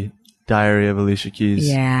early Diary of Alicia Keys.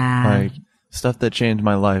 Yeah. Like stuff that changed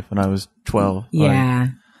my life when I was 12. Yeah. Like,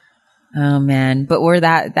 oh man. But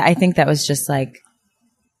I think that was just like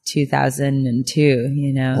 2002,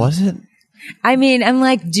 you know? Was it? I mean, I'm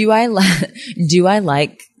like, do I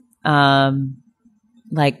like college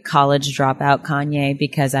dropout Kanye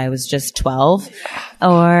because I was just 12?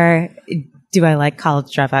 Or do I like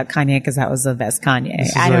college dropout Kanye because that was the best Kanye? This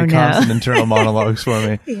is I don't know. Constant internal monologues for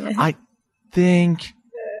me. Yeah. I think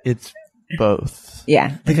it's both.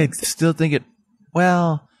 Yeah. Like I still think it,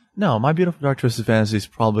 well, no, My Beautiful Dark Twisted Fantasy is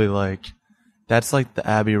probably like, that's like the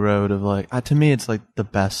Abbey Road of like, to me, it's like the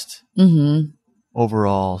best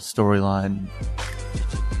overall storyline.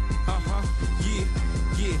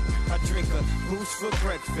 I drink a boost for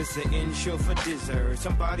breakfast, an insure for dessert.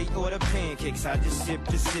 Somebody order pancakes, I just sip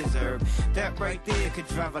the scissor. That right there could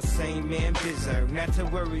drive a sane man berserk. Not to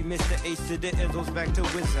worry, Mr. Ace to the Izzles back to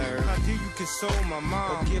Wizard. How do you console my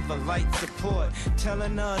mom or give her light support?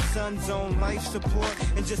 Telling her son's on life support.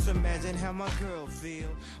 And just imagine how my girl feel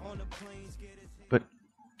on the planes. But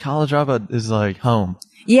college dropout is like home.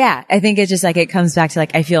 Yeah, I think it's just like it comes back to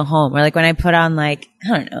like I feel home. Or like when I put on like I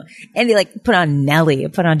don't know, any like put on Nelly,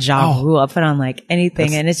 put on Ja Rule, I put on like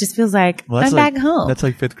anything, and it just feels like I'm back home. That's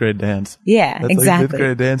like fifth grade dance. Yeah, that's exactly. Like fifth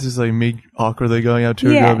grade dance is like me awkwardly going up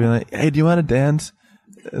to a girl, being like, "Hey, do you want to dance?"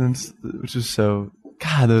 And which is so.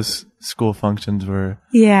 God, those school functions were.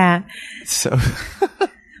 Yeah. So.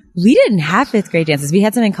 We didn't have fifth grade dances. We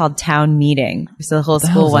had something called town meeting. So the whole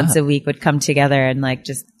school once a week would come together and like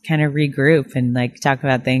just kind of regroup and like talk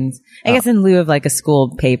about things. I guess in lieu of like a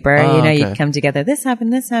school paper, you'd come together. This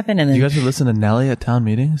happened. And then you guys would listen to Nelly at town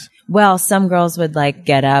meetings? Well, some girls would like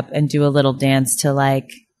get up and do a little dance to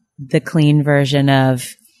like the clean version of,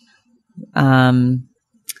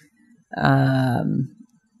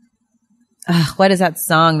 what is that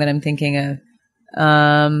song that I'm thinking of?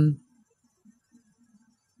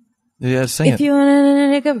 Yeah, sing it. If you want to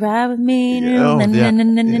take a ride with me, that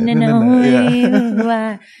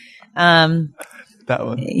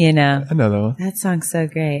one. You know, I know that one. That song's so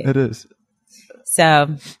great. It is.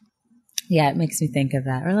 So, yeah, it makes me think of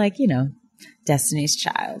that. Or like, you know, Destiny's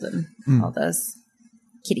Child and all those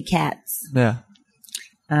kitty cats. Yeah.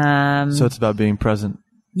 So it's about being present.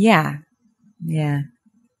 Yeah.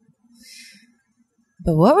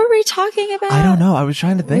 But what were we talking about? I don't know. I was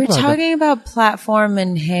trying to think about We're talking about platform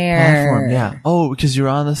and hair. Platform, yeah. Oh, because you were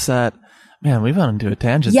on the set. Man, we've gone into a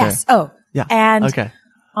tangent Yes. there. Oh. Yeah. And okay.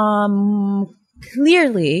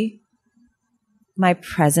 Clearly my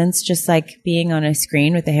presence, just like being on a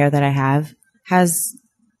screen with the hair that I have, has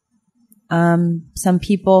some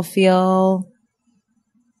people feel,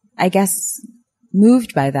 I guess,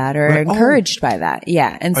 moved by that or Right. encouraged by that.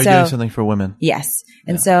 Yeah. And Are so you doing something for women? yes.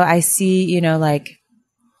 And so I see, you know, like,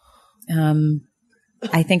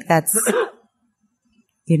 I think that's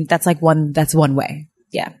like that's one way.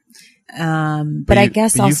 Yeah. But I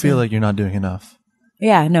guess but also you feel like you're not doing enough.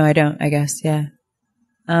 yeah, no, I don't, I guess. Yeah.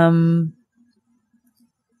 But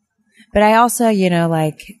I also, you know,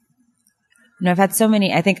 like, you know, I've had so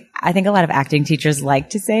many, I think a lot of acting teachers like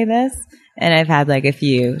to say this, and I've had like a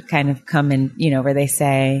few kind of come in, you know, where they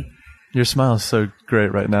say, Your smile is so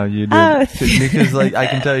great right now. You do. Oh. Because like I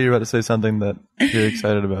can tell you're about to say something that you're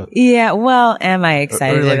excited about. yeah, well, am I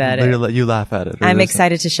excited or like, about it? You laugh at it. or I'm there's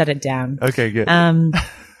excited to shut it down. Okay, good.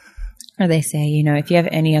 Or they say, you know, if you have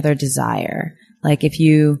any other desire, like if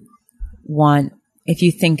you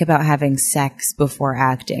think about having sex before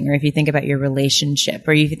acting, or if you think about your relationship,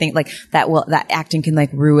 or if you think like that acting can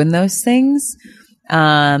like ruin those things,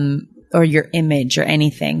 or your image or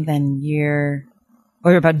anything, then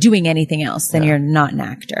or about doing anything else, then you're not an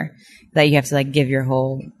actor. That you have to like give your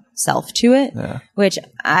whole self to it, which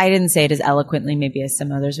I didn't say it as eloquently maybe as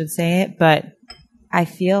some others would say it, but I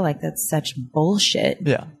feel like that's such bullshit.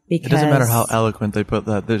 Yeah. Because It doesn't matter how eloquent they put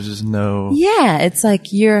that. There's just no. Yeah, it's like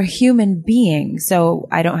you're a human being, so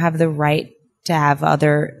I don't have the right to have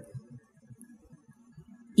other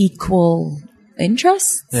equal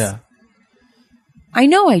interests. Yeah. I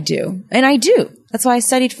know I do, and I do. That's why I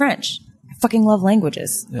studied French. I fucking love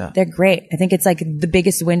languages. Yeah. They're great. I think it's like the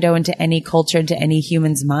biggest window into any culture, into any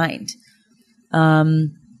human's mind.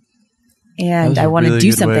 And I want to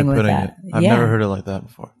do something with that. I've never heard it like that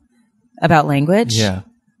before. About language? Yeah.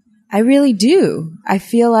 I really do. I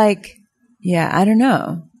feel like, I don't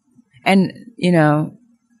know. And, you know,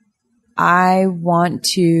 I want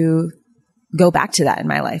to go back to that in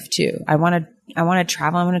my life too. I want to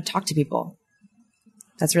travel. I want to talk to people.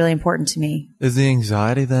 That's really important to me. Is the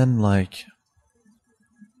anxiety then like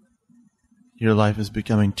your life is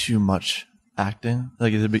becoming too much acting?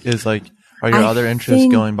 Like are your other interests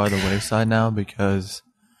going by the wayside now because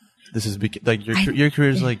this is like your career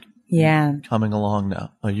is like coming along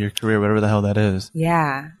now, like your career, whatever the hell that is.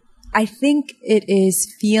 Yeah. I think it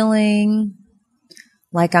is feeling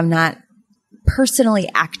like I'm not personally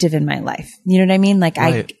active in my life. You know what I mean? Like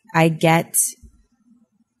right.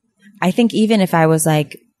 I think even if I was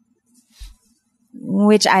like,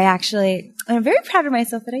 which I'm very proud of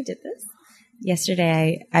myself that I did this.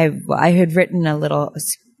 Yesterday, I had written a little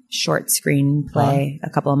short screenplay a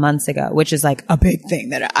couple of months ago, which is like a big thing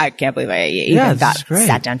that I can't believe I even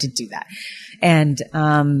sat down to do that. And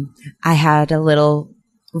I had a little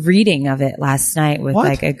reading of it last night with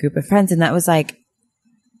like a group of friends, and that was like,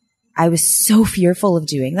 I was so fearful of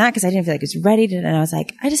doing that because I didn't feel like it was ready to, and I was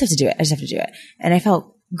like, I just have to do it. I just have to do it. And I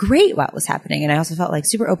felt great while it was happening. And I also felt like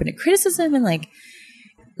super open to criticism and like,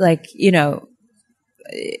 you know,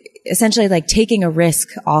 essentially like taking a risk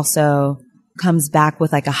also comes back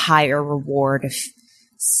with like a higher reward of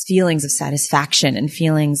feelings of satisfaction and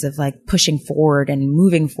feelings of like pushing forward and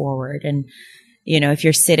moving forward. And, you know, if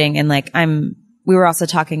you're sitting and like we were also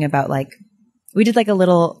talking about like, we did like a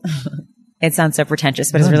little, it sounds so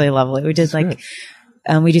pretentious, but it's really lovely. We did like,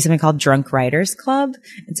 we do something called Drunk Writers Club.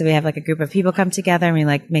 And so we have like a group of people come together and we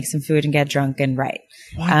like make some food and get drunk and write.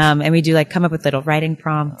 And we do like come up with little writing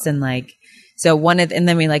prompts and like, so and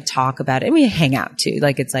then we like talk about it and we hang out too.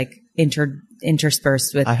 Like it's like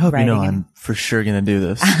interspersed with I hope you know writing. I'm for sure going to do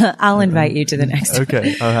this. I'll invite you to the next one.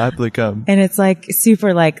 Okay. I'll happily come. And it's like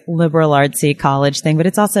super like liberal artsy college thing, but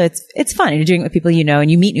it's also, it's fun. You're doing it with people you know and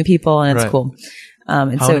you meet new people and it's cool.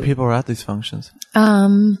 And How many people are at these functions?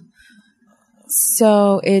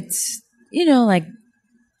 So it's, you know, like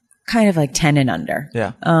kind of like 10 and under.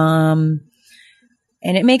 Yeah.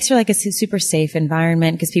 And it makes for like a super safe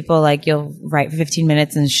environment because people like you'll write for 15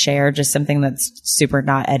 minutes and share just something that's super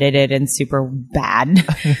not edited and super bad.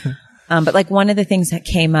 But like one of the things that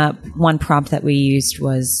came up, one prompt that we used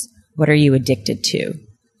was, what are you addicted to?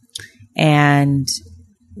 And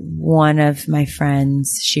one of my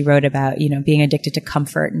friends, she wrote about, you know, being addicted to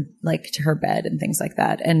comfort and like to her bed and things like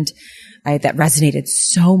that. And that resonated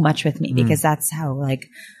so much with me because that's how like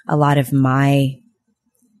a lot of my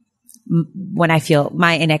when I feel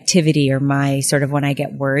my inactivity or my sort of when I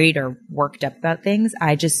get worried or worked up about things,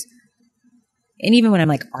 and even when I'm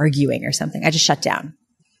like arguing or something, I just shut down.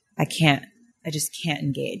 I just can't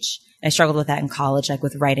engage. And I struggled with that in college, like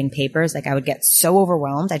with writing papers. Like I would get so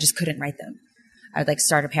overwhelmed, I just couldn't write them. I would like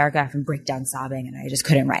start a paragraph and break down sobbing, and I just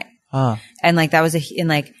couldn't write. And like that was and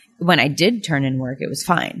like when I did turn in work, it was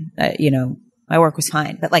fine. My work was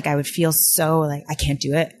fine, but like I would feel so like I can't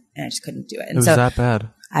do it, and I just couldn't do it. And it was so that bad.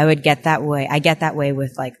 I would get that way. I get that way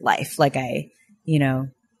with like life. Like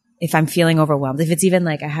if I'm feeling overwhelmed, if it's even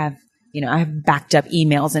like I have backed up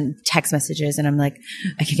emails and text messages, and I'm like,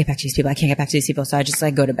 I can't get back to these people. I can't get back to these people. So I just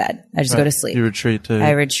like go to bed. I just go to sleep. You retreat too.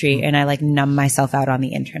 I retreat, and I like numb myself out on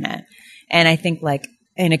the internet. And I think like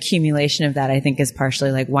an accumulation of that, I think, is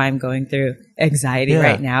partially like why I'm going through anxiety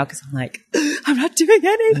right now. Cause I'm like, I'm not doing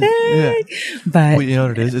anything. But well, you know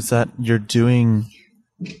what it is? It's that you're doing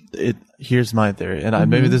it. Here's my theory. And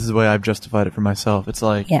maybe this is the way I've justified it for myself. It's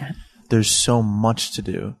like, there's so much to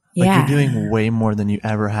do. Like you're doing way more than you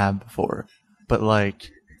ever have before. But like,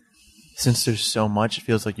 since there's so much, it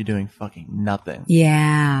feels like you're doing fucking nothing.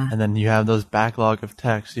 Yeah. And then you have those backlog of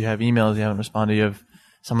texts. You have emails you haven't responded. You have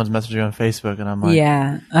someone's messaging you on Facebook, and I'm like,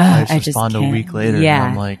 I just respond a week later, and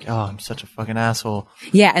I'm like, oh, I'm such a fucking asshole.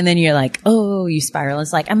 Yeah, and then you're like, oh, you spiral.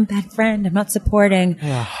 It's like, I'm a bad friend. I'm not supporting.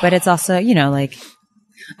 But it's also, like,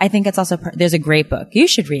 I think it's also, there's a great book. You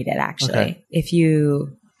should read it, actually. Okay.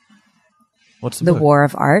 What's the book? War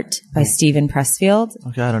of Art by Stephen Pressfield.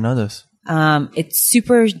 Okay, I don't know this. It's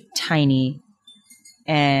super tiny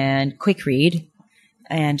and quick read,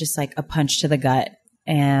 and just like a punch to the gut.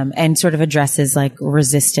 And sort of addresses like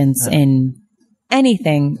resistance in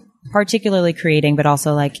anything, particularly creating, but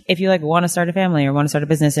also like if you like want to start a family or want to start a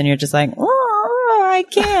business and you're just like, oh, I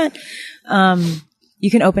can't.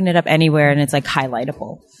 You can open it up anywhere, and it's like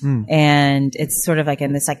highlightable. And it's sort of like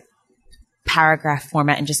in this like paragraph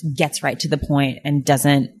format and just gets right to the point and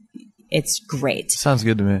it's great. Sounds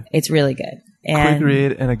good to me. It's really good. And quick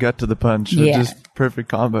read and a gut to the punch. Yeah. Just perfect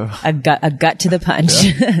combo. A gut to the punch.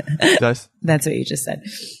 Yeah. That's what you just said.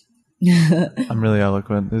 I'm really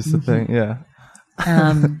eloquent is the thing. Yeah.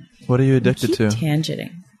 What are you addicted to?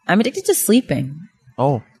 Tangenting. I'm addicted to sleeping.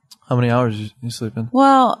 Oh, how many hours are you sleeping?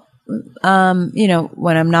 Well,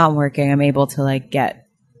 when I'm not working, I'm able to get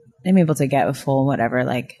a full whatever,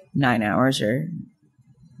 like 9 hours or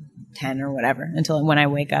 10 or whatever until when I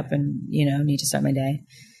wake up and, need to start my day.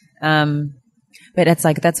 But it's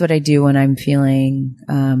like, that's what I do when I'm feeling,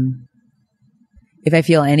 if I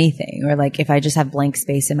feel anything, or like if I just have blank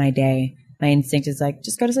space in my day, my instinct is like,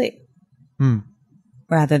 just go to sleep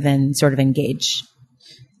rather than sort of engage.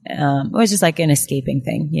 It was just like an escaping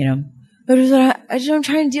thing, but I'm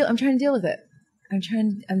trying to deal with it. I'm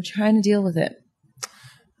trying to deal with it.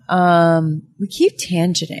 We keep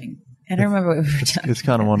tangenting. I don't remember what we were talking about. It's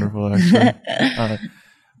kind of wonderful, actually.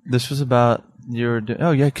 This was about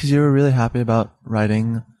because you were really happy about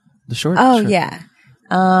writing the short. Yeah.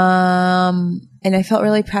 And I felt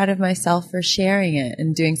really proud of myself for sharing it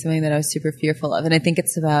and doing something that I was super fearful of. And I think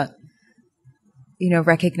it's about,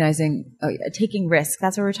 recognizing, taking risks.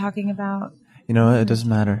 That's what we're talking about. It doesn't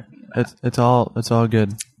matter. It's all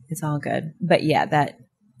good. It's all good. But yeah, that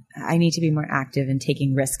I need to be more active in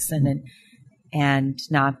taking risks and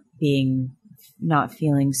not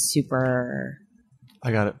feeling super.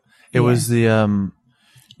 I got it. It was the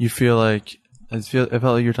you feel like it felt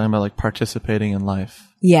like you were talking about like participating in life.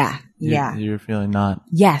 Yeah. You're feeling not.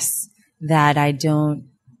 Yes, that I don't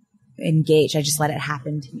engage. I just let it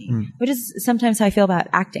happen to me, which is sometimes how I feel about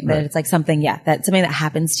acting. That it's like something that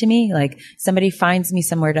happens to me. Like somebody finds me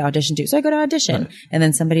somewhere to audition to, so I go to audition, and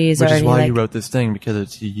then somebody is which already is why like, you wrote this thing, because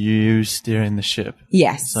it's you steering the ship.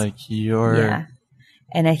 Yes, it's like you're. Yeah,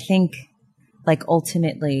 and I think like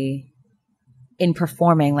ultimately, in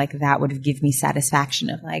performing, like that would give me satisfaction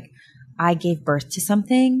of like I gave birth to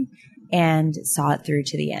something and saw it through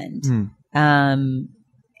to the end.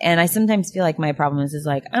 And I sometimes feel like my problem is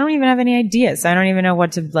like I don't even have any ideas. I don't even know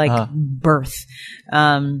what to birth.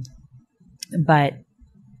 But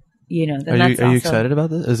then are you excited about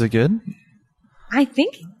this? Is it good? I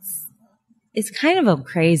think it's kind of a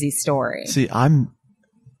crazy story. See, and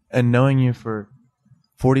knowing you for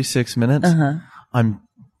 46 minutes, I'm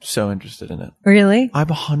so interested in it. Really? I'm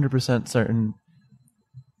 100% certain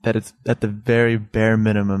that it's at the very bare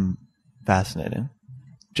minimum fascinating.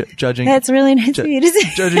 Judging. That's really nice of you to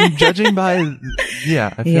say. Judging by,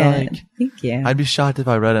 I feel like. Thank you. I'd be shocked if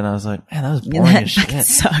I read it and I was like, man, that was boring as shit. That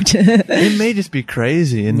sucked. It may just be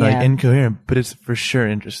crazy and like incoherent, but it's for sure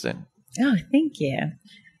interesting. Oh, thank you.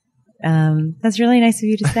 That's really nice of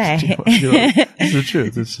you to say. It's the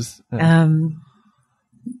truth. It's just.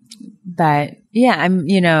 But yeah,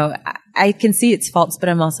 I can see its faults, but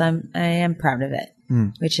I am proud of it,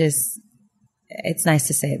 which is, it's nice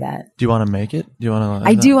to say that. Do you want to make it? Do you want to?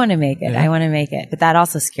 I do want to make it. Yeah. I want to make it, but that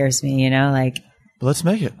also scares me, But let's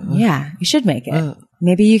make it. Yeah, you should make it.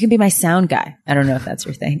 Maybe you can be my sound guy. I don't know if that's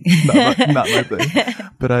your thing. not my thing,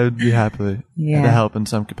 but I would be happy to help in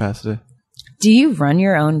some capacity. Do you run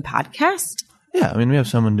your own podcast? Yeah, I mean, we have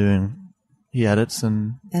someone doing. He edits,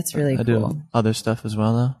 and that's really I cool. do other stuff as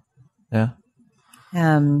well, though. Yeah.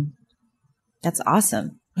 That's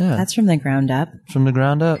awesome. Yeah. That's from the ground up. From the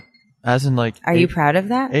ground up, as in like. Are you proud of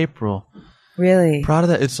that? April. Really proud of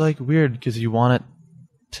that. It's like weird because you want it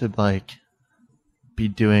to like be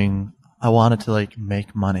doing. I want it to like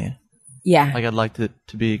make money. Yeah. Like I'd like it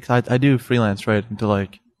to be. Cause I do freelance writing to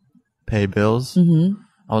like pay bills. Mm-hmm.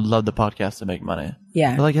 I would love the podcast to make money.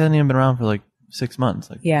 Yeah. But like it hasn't even been around for like 6 months.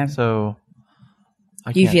 Like, yeah. So.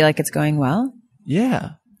 Do you feel like it's going well?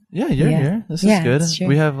 Yeah. Yeah, you're here. This is good. It's true.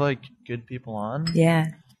 We have like good people on. Yeah.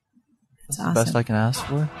 That's awesome. The best I can ask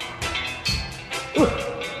for.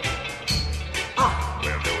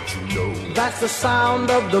 That's the sound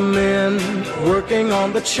of the men working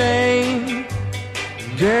on the chain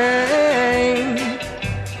gang.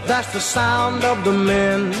 That's the sound of the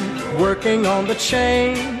men working on the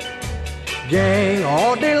chain gang.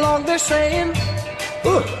 All day long they're saying,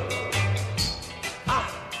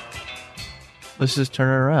 Let's just turn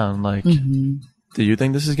it around. Like, do you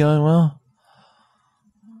think this is going well?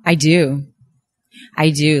 I do.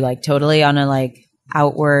 Like totally on a like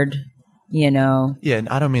outward, Yeah, and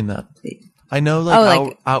I don't mean that. I know,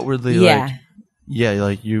 like, outwardly, yeah.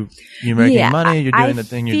 Like you're making money, you're doing the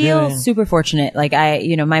thing you're doing. I feel super fortunate. Like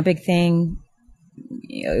my big thing,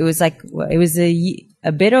 it was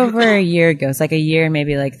a bit over a year ago. It's like a year,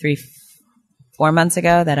 maybe like 3-4 months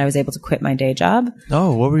ago that I was able to quit my day job.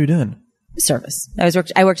 Oh, what were you doing? Service.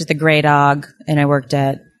 I worked at the Grey Dog, and I worked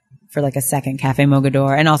for like a second Cafe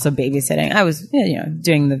Mogador, and also babysitting. I was,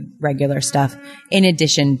 doing the regular stuff in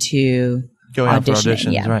addition to going out for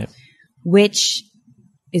auditions, right? Which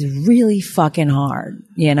is really fucking hard.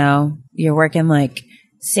 You're working like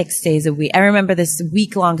 6 days a week. I remember this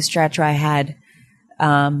week-long stretch where I had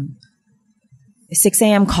 6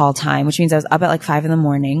 a.m. call time, which means I was up at like 5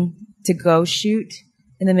 a.m. to go shoot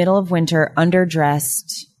in the middle of winter,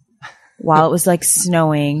 underdressed, while it was like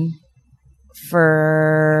snowing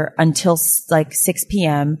until like 6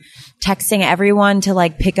 p.m., texting everyone to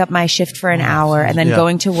like pick up my shift for an hour, and then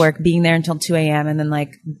going to work, being there until 2 a.m. and then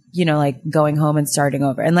like going home and starting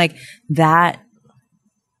over. And like that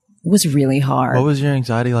was really hard. What was your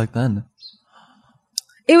anxiety like then?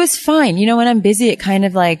 It was fine. When I'm busy, it kind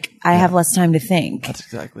of like I have less time to think. That's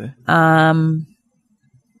exactly.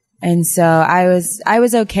 And so I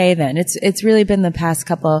was okay then. It's really been the past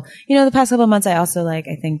couple months. I also I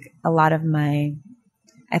think a lot of I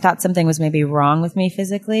thought something was maybe wrong with me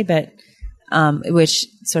physically, but, which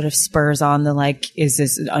sort of spurs on the is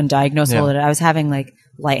this undiagnosed? I was having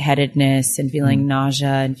lightheadedness and feeling nausea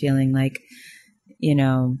and feeling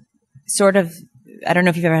sort of, I don't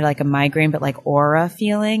know if you've ever had a migraine, but aura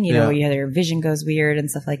feeling, where your vision goes weird and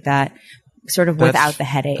stuff like that. Sort of without the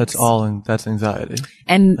headaches. That's anxiety.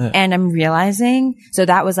 And I'm realizing, so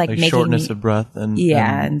that was making shortness of breath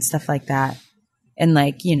and stuff like that. And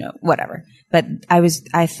whatever. But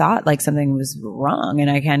I thought something was wrong, and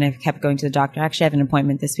I kind of kept going to the doctor. Actually, I have an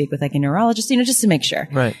appointment this week with a neurologist, just to make sure.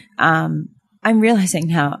 Right. I'm realizing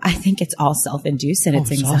now, I think it's all self-induced and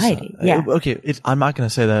it's anxiety. Yeah. Okay. I'm not going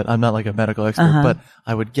to say that. I'm not a medical expert, but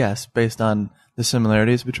I would guess based on the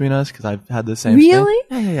similarities between us, because I've had the same Really?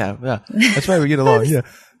 thing. Yeah. That's why we get along. Yeah.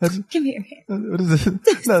 Give me your hand. What is it?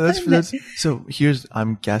 No, that's so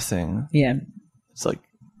I'm guessing. Yeah. It's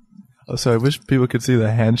so I wish people could see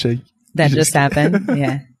the handshake. That just happened.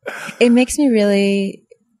 Yeah. It makes me really,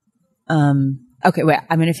 okay, wait,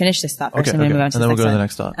 I'm going to finish this thought first. Okay, I'm going to move on to and then we'll go to the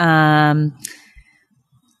next thought.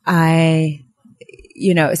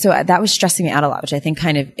 So that was stressing me out a lot, which I think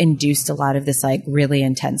kind of induced a lot of this really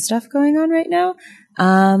intense stuff going on right now.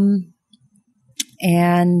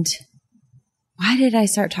 And why did I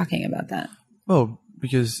start talking about that? Oh,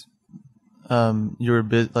 because you were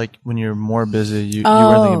busy. When you're more busy, you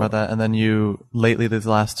were thinking about that, and then lately these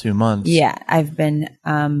last 2 months. Yeah, I've been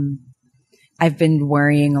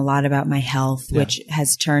worrying a lot about my health, which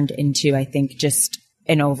has turned into, I think, just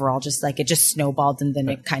an overall, just it just snowballed and then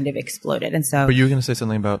it kind of exploded. And so, but you were going to say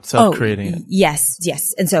something about self-creating it. Yes.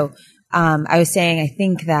 And so, I was saying, I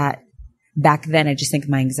think that back then, I just think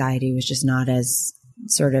my anxiety was just not as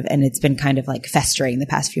sort of, and it's been kind of festering the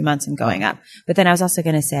past few months and going up. But then I was also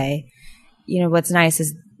going to say, what's nice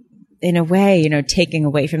is in a way, taking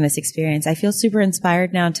away from this experience, I feel super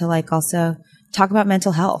inspired now to like also talk about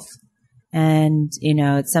mental health. And,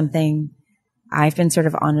 it's something I've been sort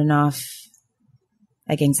of on and off,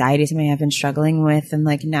 like anxiety is something I've been struggling with. And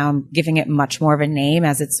like now I'm giving it much more of a name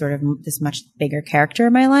as it's sort of this much bigger character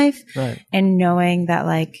in my life. Right. And knowing that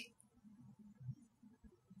like,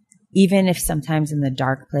 even if sometimes in the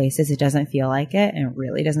dark places it doesn't feel like it and it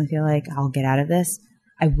really doesn't feel like I'll get out of this,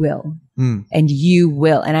 I will. And you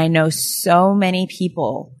will. And I know so many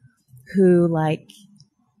people who like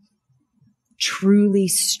truly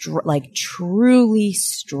struggled,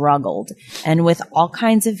 and with all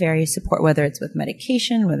kinds of various support, whether it's with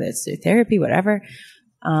medication, whether it's through therapy, whatever,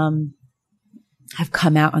 have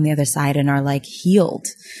come out on the other side and are like healed.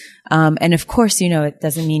 And of course, it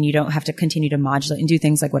doesn't mean you don't have to continue to modulate and do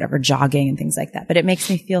things like whatever, jogging and things like that. But it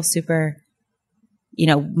makes me feel super,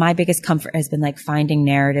 my biggest comfort has been like finding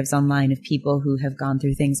narratives online of people who have gone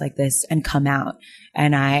through things like this and come out.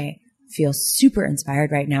 And I feel super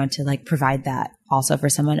inspired right now to like provide that also for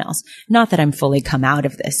someone else. Not that I'm fully come out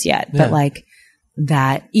of this yet, but like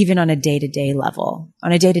that even on a day-to-day level,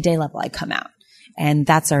 I come out, and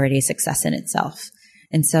that's already a success in itself.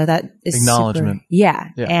 And so that is acknowledgement. Yeah.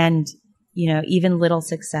 And, even little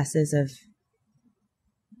successes of,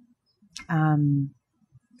 and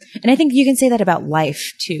I think you can say that about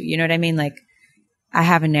life too. You know what I mean? Like I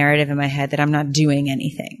have a narrative in my head that I'm not doing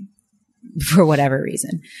anything for whatever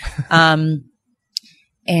reason.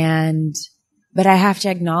 But I have to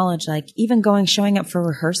acknowledge like even showing up for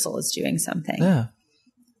rehearsal is doing something. Yeah.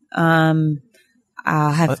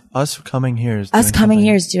 Us coming here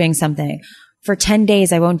is doing something. For 10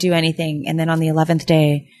 days, I won't do anything. And then on the 11th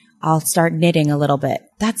day, I'll start knitting a little bit.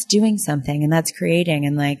 That's doing something, and that's creating.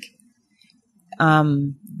 And like,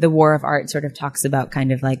 the War of Art sort of talks about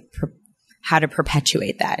kind of like how to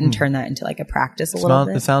perpetuate that and turn that into like a practice a little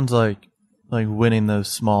bit. It sounds like winning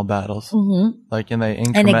those small battles, like in the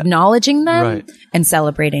increment, and acknowledging them, right, and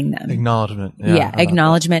celebrating them. Acknowledgement,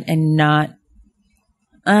 acknowledgement, and not.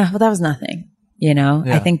 Well, that was nothing.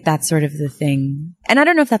 I think that's sort of the thing. And I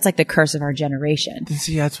don't know if that's like the curse of our generation.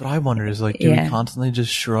 See, that's what I wonder is like, do we constantly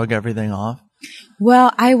just shrug everything off?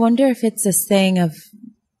 Well, I wonder if it's this thing of,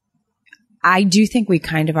 I do think we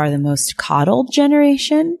kind of are the most coddled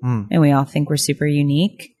generation, and we all think we're super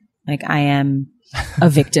unique. Like I am a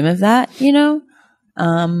victim of that, and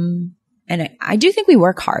I do think we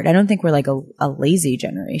work hard. I don't think we're like a lazy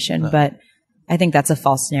generation, but I think that's a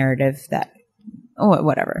false narrative that,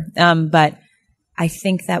 whatever. But I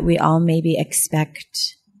think that we all maybe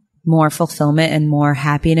expect more fulfillment and more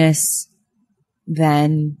happiness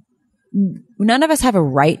than none of us have a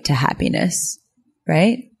right to happiness,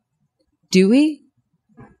 right? Do we?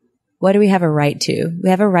 What do we have a right to? We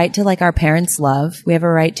have a right to like our parents' love. We have a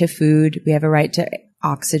right to food. We have a right to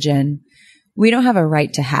oxygen. We don't have a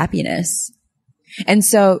right to happiness. And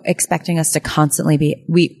so expecting us to constantly be,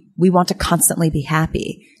 we want to constantly be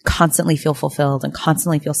happy, constantly feel fulfilled, and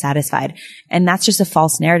constantly feel satisfied. And that's just a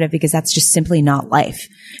false narrative because that's just simply not life.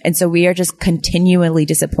 And so we are just continually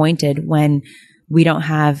disappointed when we don't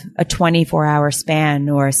have a 24-hour span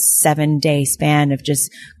or a 7-day span of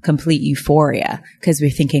just complete euphoria because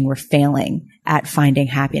we're thinking we're failing at finding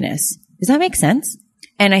happiness. Does that make sense?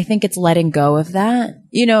 And I think it's letting go of that,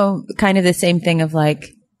 kind of the same thing of like,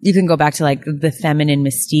 you can go back to like the feminine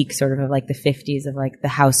mystique sort of like the 50s of like the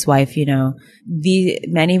housewife,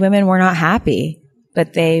 many women were not happy,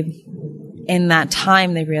 but in that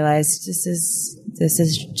time they realized this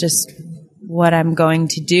is just what I'm going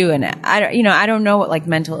to do. And I don't know what like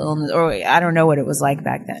mental illness, or I don't know what it was like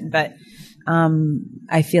back then, but,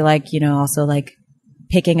 I feel like, also like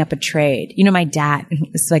picking up a trade, my dad,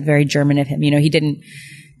 it's like very German of him,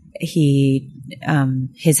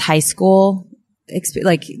 his high school,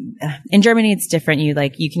 like in Germany, it's different. You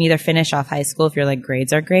can either finish off high school if your like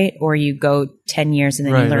grades are great, or you go 10 years and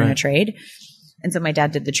then you learn a trade. And so my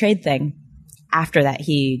dad did the trade thing. After that,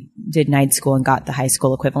 he did night school and got the high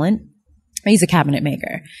school equivalent. He's a cabinet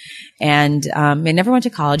maker, and I never went to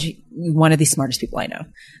college. One of the smartest people I know.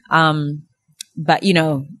 But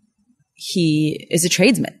he is a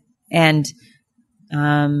tradesman, and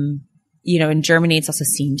in Germany, it's also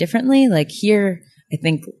seen differently. Like here, I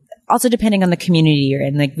think. Also depending on the community you're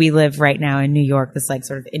in, like we live right now in New York, this like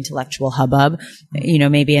sort of intellectual hubbub,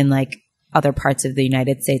 maybe in like other parts of the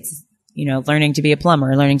United States, learning to be a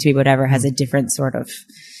plumber, learning to be whatever has a different sort of,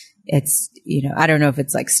 it's, I don't know if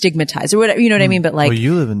it's like stigmatized or whatever, you know what I mean? But like, well,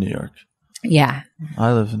 you live in New York. Yeah.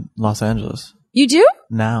 I live in Los Angeles. You do?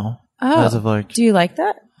 Now. Oh, as of like, do you like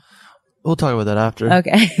that? We'll talk about that after.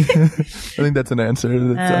 Okay. I think that's an answer.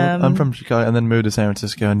 I'm from Chicago and then moved to San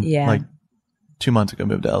Francisco and like 2 months ago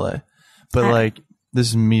moved to LA. But like, this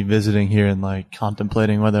is me visiting here and like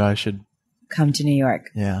contemplating whether I should come to New York.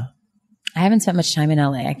 Yeah. I haven't spent much time in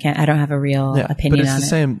LA. I don't have a real opinion but it's on the it.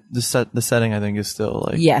 same. The setting I think is still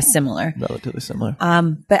like similar, relatively similar.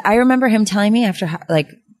 But I remember him telling me after like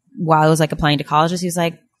while I was like applying to colleges, he was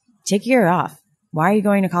like, "Take a year off. Why are you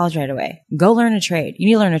going to college right away? Go learn a trade. You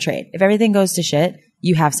need to learn a trade. If everything goes to shit,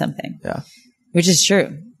 you have something." Yeah, which is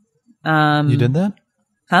true. You did that?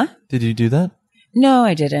 Huh? Did you do that? No,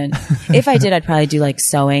 I didn't. If I did, I'd probably do like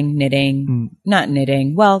sewing, knitting, not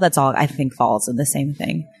knitting. Well, that's all I think falls in the same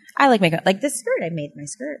thing. I like makeup. Like this skirt, I made my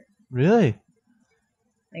skirt. Really?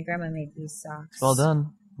 My grandma made these socks. Well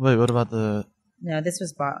done. Wait, what about the... No, this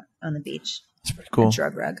was bought on the beach. It's pretty cool. A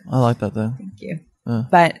drug rug. I like that though. Thank you.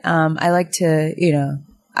 But I like to,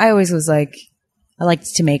 I always was like, I liked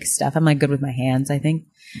to make stuff. I'm like good with my hands, I think.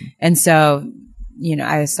 And so,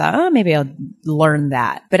 I thought, oh, maybe I'll learn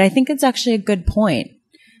that. But I think it's actually a good point.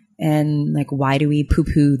 And like, why do we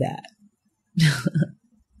poo-poo that?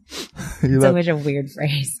 It's such a weird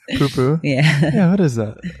phrase. Poo-poo? Yeah. Yeah, what is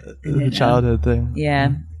that? The childhood thing.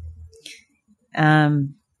 Yeah.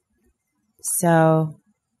 So.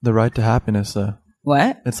 The right to happiness, though.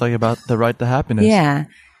 What? It's like about the right to happiness. Yeah.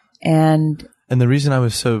 And the reason I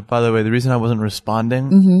was by the way, the reason I wasn't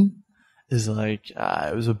responding is like,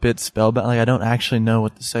 it was a bit spellbound. Like, I don't actually know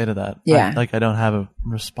what to say to that. Yeah. I don't have a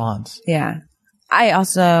response. Yeah. I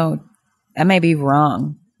may be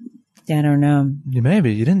wrong. I don't know.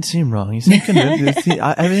 Maybe. You didn't seem wrong. You seemed convinced.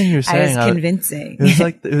 Everything you're saying. I was convincing. It was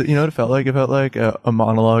like, what it felt like? It felt like a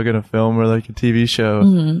monologue in a film or like a TV show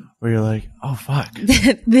where you're like, oh, fuck.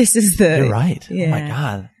 This is You're right. Yeah. Oh, my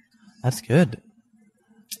God. That's good.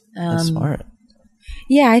 That's smart.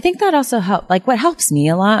 Yeah, I think that also helps. Like, what helps me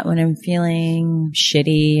a lot when I'm feeling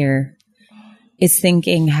shitty is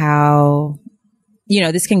thinking how,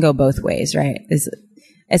 this can go both ways, right? Is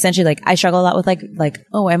essentially like I struggle a lot with like,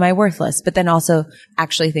 oh, am I worthless? But then also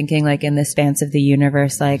actually thinking like in the spans of the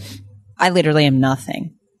universe, like I literally am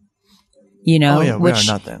nothing. Oh yeah, we are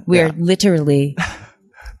nothing. We are literally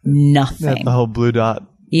nothing. Yeah, the whole blue dot.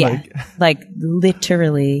 Yeah, like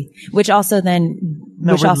literally. Which also then,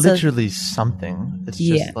 we're literally something. It's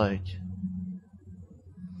just like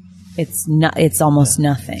it's almost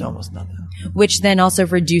nothing. It's almost nothing. Which then also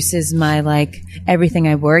reduces my like everything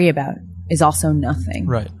I worry about is also nothing.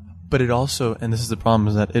 Right. But it also, and this is the problem,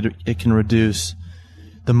 is that it can reduce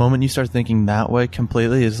the moment you start thinking that way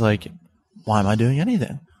completely is like, why am I doing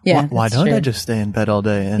anything? Yeah. Why don't I just stay in bed all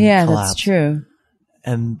day and collapse? That's true.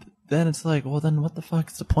 And then it's like, well, then what the fuck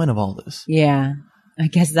is the point of all this? Yeah. I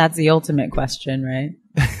guess that's the ultimate question, right?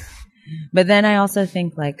 But then I also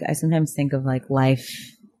think I sometimes think of like life,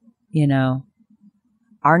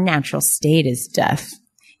 our natural state is death.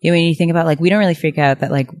 When you think about we don't really freak out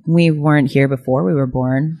that we weren't here before we were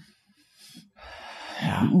born.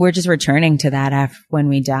 Yeah. We're just returning to that when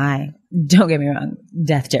we die. Don't get me wrong,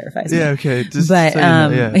 death terrifies me. Yeah, okay. But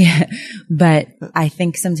but I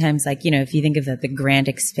think sometimes if you think of the grand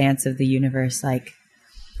expanse of the universe,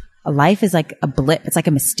 life is like a blip. It's like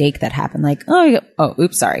a mistake that happened.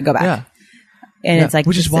 Oops, sorry, go back. Yeah. And it's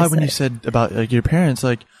which is why when you said about your parents,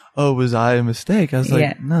 oh, was I a mistake? I was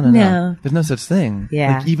like, no. There's no such thing.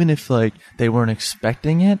 Yeah. Even if they weren't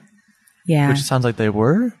expecting it, which sounds like they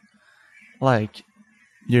were,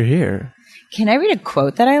 you're here. Can I read a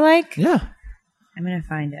quote that I like? Yeah. I'm going to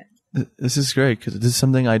find it. This is great because this is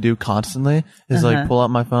something I do constantly is pull out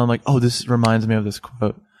my phone, oh, this reminds me of this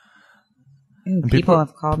quote. Ooh, people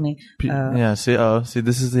have called me. Yeah. See,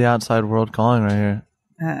 this is the outside world calling right here.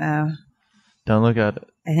 Uh-oh. Don't look at it.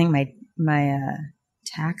 I think my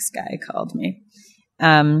tax guy called me.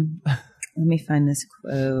 Let me find this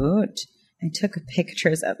quote. I took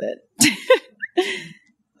pictures of it.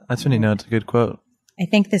 That's when you know it's a good quote. I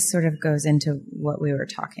think this sort of goes into what we were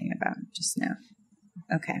talking about just now.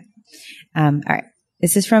 Okay. All right.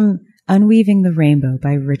 This is from Unweaving the Rainbow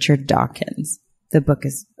by Richard Dawkins. The book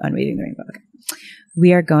is Unweaving the Rainbow. Okay.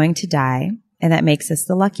 We are going to die, and that makes us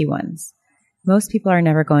the lucky ones. Most people are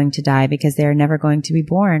never going to die because they are never going to be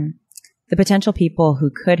born. The potential people who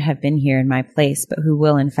could have been here in my place, but who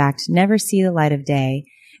will, in fact, never see the light of day,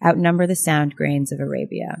 outnumber the sound grains of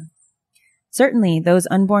Arabia. Certainly, those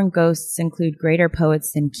unborn ghosts include greater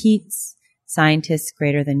poets than Keats, scientists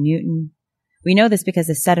greater than Newton. We know this because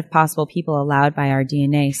the set of possible people allowed by our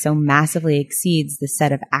DNA so massively exceeds the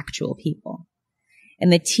set of actual people. In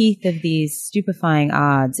the teeth of these stupefying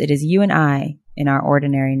odds, it is you and I, in our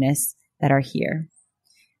ordinariness, that are here.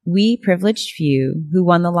 We, privileged few, who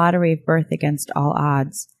won the lottery of birth against all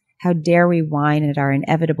odds, how dare we whine at our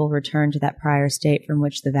inevitable return to that prior state from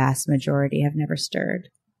which the vast majority have never stirred?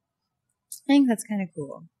 I think that's kind of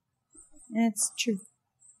cool. It's truth,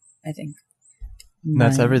 I think.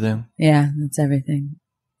 That's everything. Yeah, that's everything.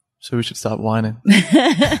 So we should stop whining.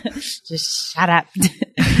 Just shut up.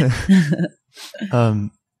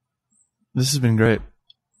 This has been great.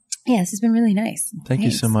 Yeah, this has been really nice. Thank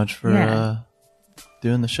you so much for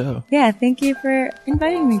doing the show. Yeah, thank you for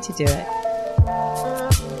inviting me to do it.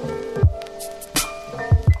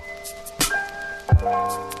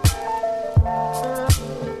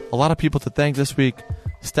 A lot of people to thank this week: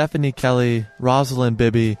 Stephanie Kelly, Rosalind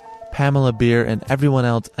Bibby, Pamela Beer, and everyone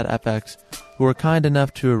else at FX who were kind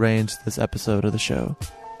enough to arrange this episode of the show.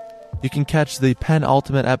 You can catch the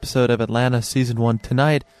penultimate episode of Atlanta Season 1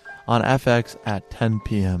 tonight on FX at 10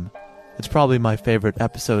 p.m. It's probably my favorite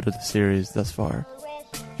episode of the series thus far.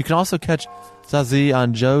 You can also catch Zazie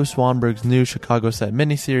on Joe Swanberg's new Chicago set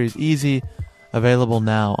miniseries Easy, available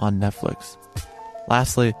now on Netflix.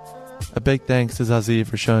 Lastly, a big thanks to Zazie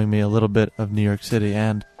for showing me a little bit of New York City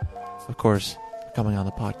and, of course, for coming on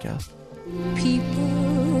the podcast.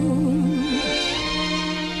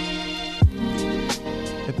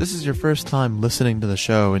 If this is your first time listening to the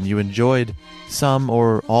show and you enjoyed some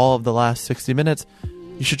or all of the last 60 minutes,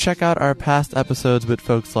 you should check out our past episodes with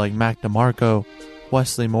folks like Mac DeMarco,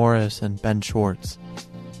 Wesley Morris, and Ben Schwartz.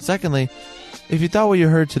 Secondly, if you thought what you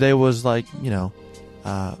heard today was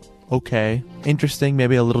okay, interesting,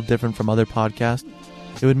 maybe a little different from other podcasts,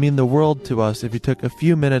 it would mean the world to us if you took a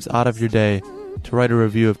few minutes out of your day to write a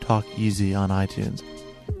review of Talk Easy on iTunes.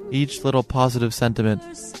 Each little positive sentiment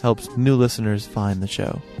helps new listeners find the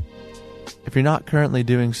show. If you're not currently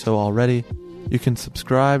doing so already, you can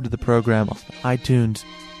subscribe to the program on iTunes,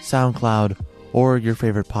 SoundCloud, or your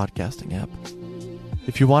favorite podcasting app.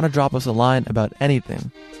 If you want to drop us a line about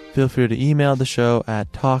anything, feel free to email the show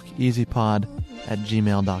at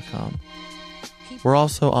talkeasypod@gmail.com. We're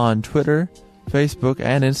also on Twitter, Facebook,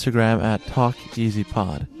 and Instagram at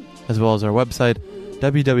TalkEasyPod, as well as our website,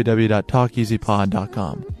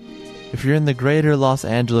 www.talkeasypod.com. If you're in the greater Los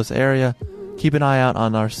Angeles area, keep an eye out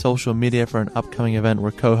on our social media for an upcoming event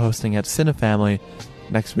we're co-hosting at Cinefamily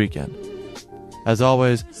next weekend. As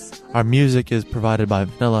always, our music is provided by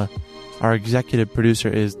Vanilla. Our executive producer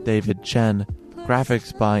is David Chen.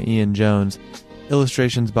 Graphics by Ian Jones.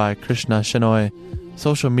 Illustrations by Krishna Shenoy.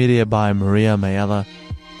 Social media by Maria Mayella.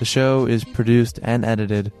 The show is produced and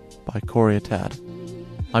edited by Corey Attad.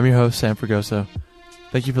 I'm your host, Sam Fragoso.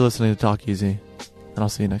 Thank you for listening to Talk Easy, and I'll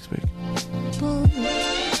see you next week.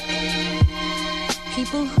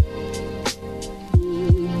 People.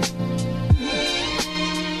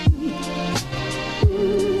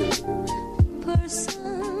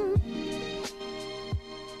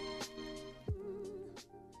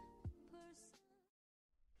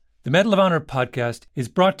 The Medal of Honor podcast is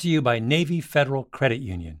brought to you by Navy Federal Credit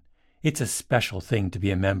Union. It's a special thing to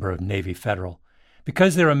be a member of Navy Federal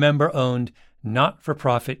because they're a member-owned,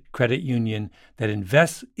 not-for-profit credit union that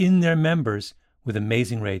invests in their members with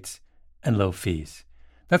amazing rates and low fees.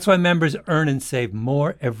 That's why members earn and save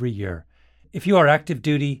more every year. If you are active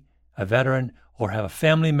duty, a veteran, or have a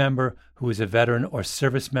family member who is a veteran or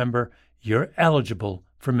service member, you're eligible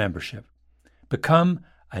for membership. Become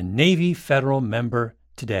a Navy Federal member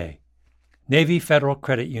today. Navy Federal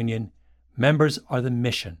Credit Union. Members are the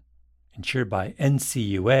mission. Insured by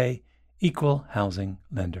NCUA, Equal Housing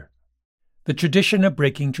Lender. The tradition of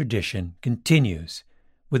breaking tradition continues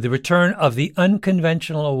with the return of the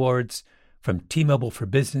Unconventional Awards from T-Mobile for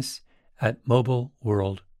Business at Mobile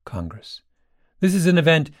World Congress. This is an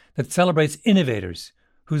event that celebrates innovators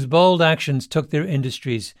whose bold actions took their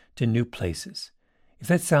industries to new places. If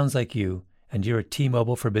that sounds like you and you're a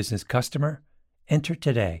T-Mobile for Business customer, enter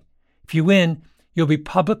today. If you win, you'll be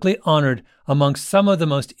publicly honored amongst some of the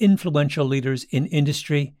most influential leaders in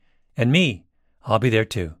industry. And me, I'll be there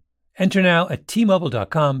too. Enter now at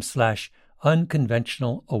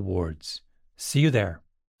tmobile.com/unconventional awards. See you there.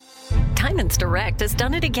 Diamonds Direct has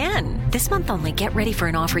done it again. This month only, get ready for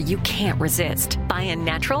an offer you can't resist. Buy a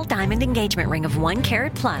natural diamond engagement ring of 1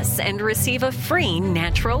 carat plus and receive a free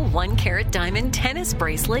natural 1 carat diamond tennis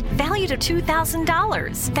bracelet valued at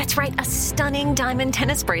 $2,000. That's right, a stunning diamond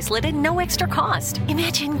tennis bracelet at no extra cost.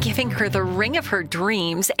 Imagine giving her the ring of her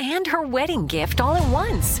dreams and her wedding gift all at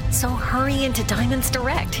once. So hurry into Diamonds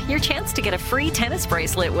Direct. Your chance to get a free tennis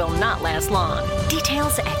bracelet will not last long.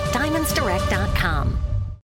 Details at diamondsdirect.com.